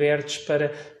aqui abertos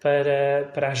para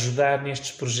ajudar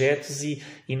nestes projetos, e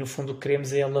no fundo o que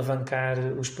queremos é alavancar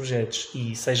os projetos,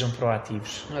 e sejam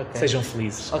proativos, sejam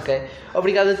felizes.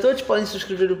 Obrigado a todos, podem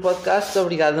subscrever o podcast,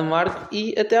 obrigado a Marco,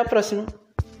 e até à próxima.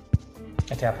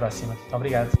 Até à próxima,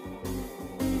 obrigado.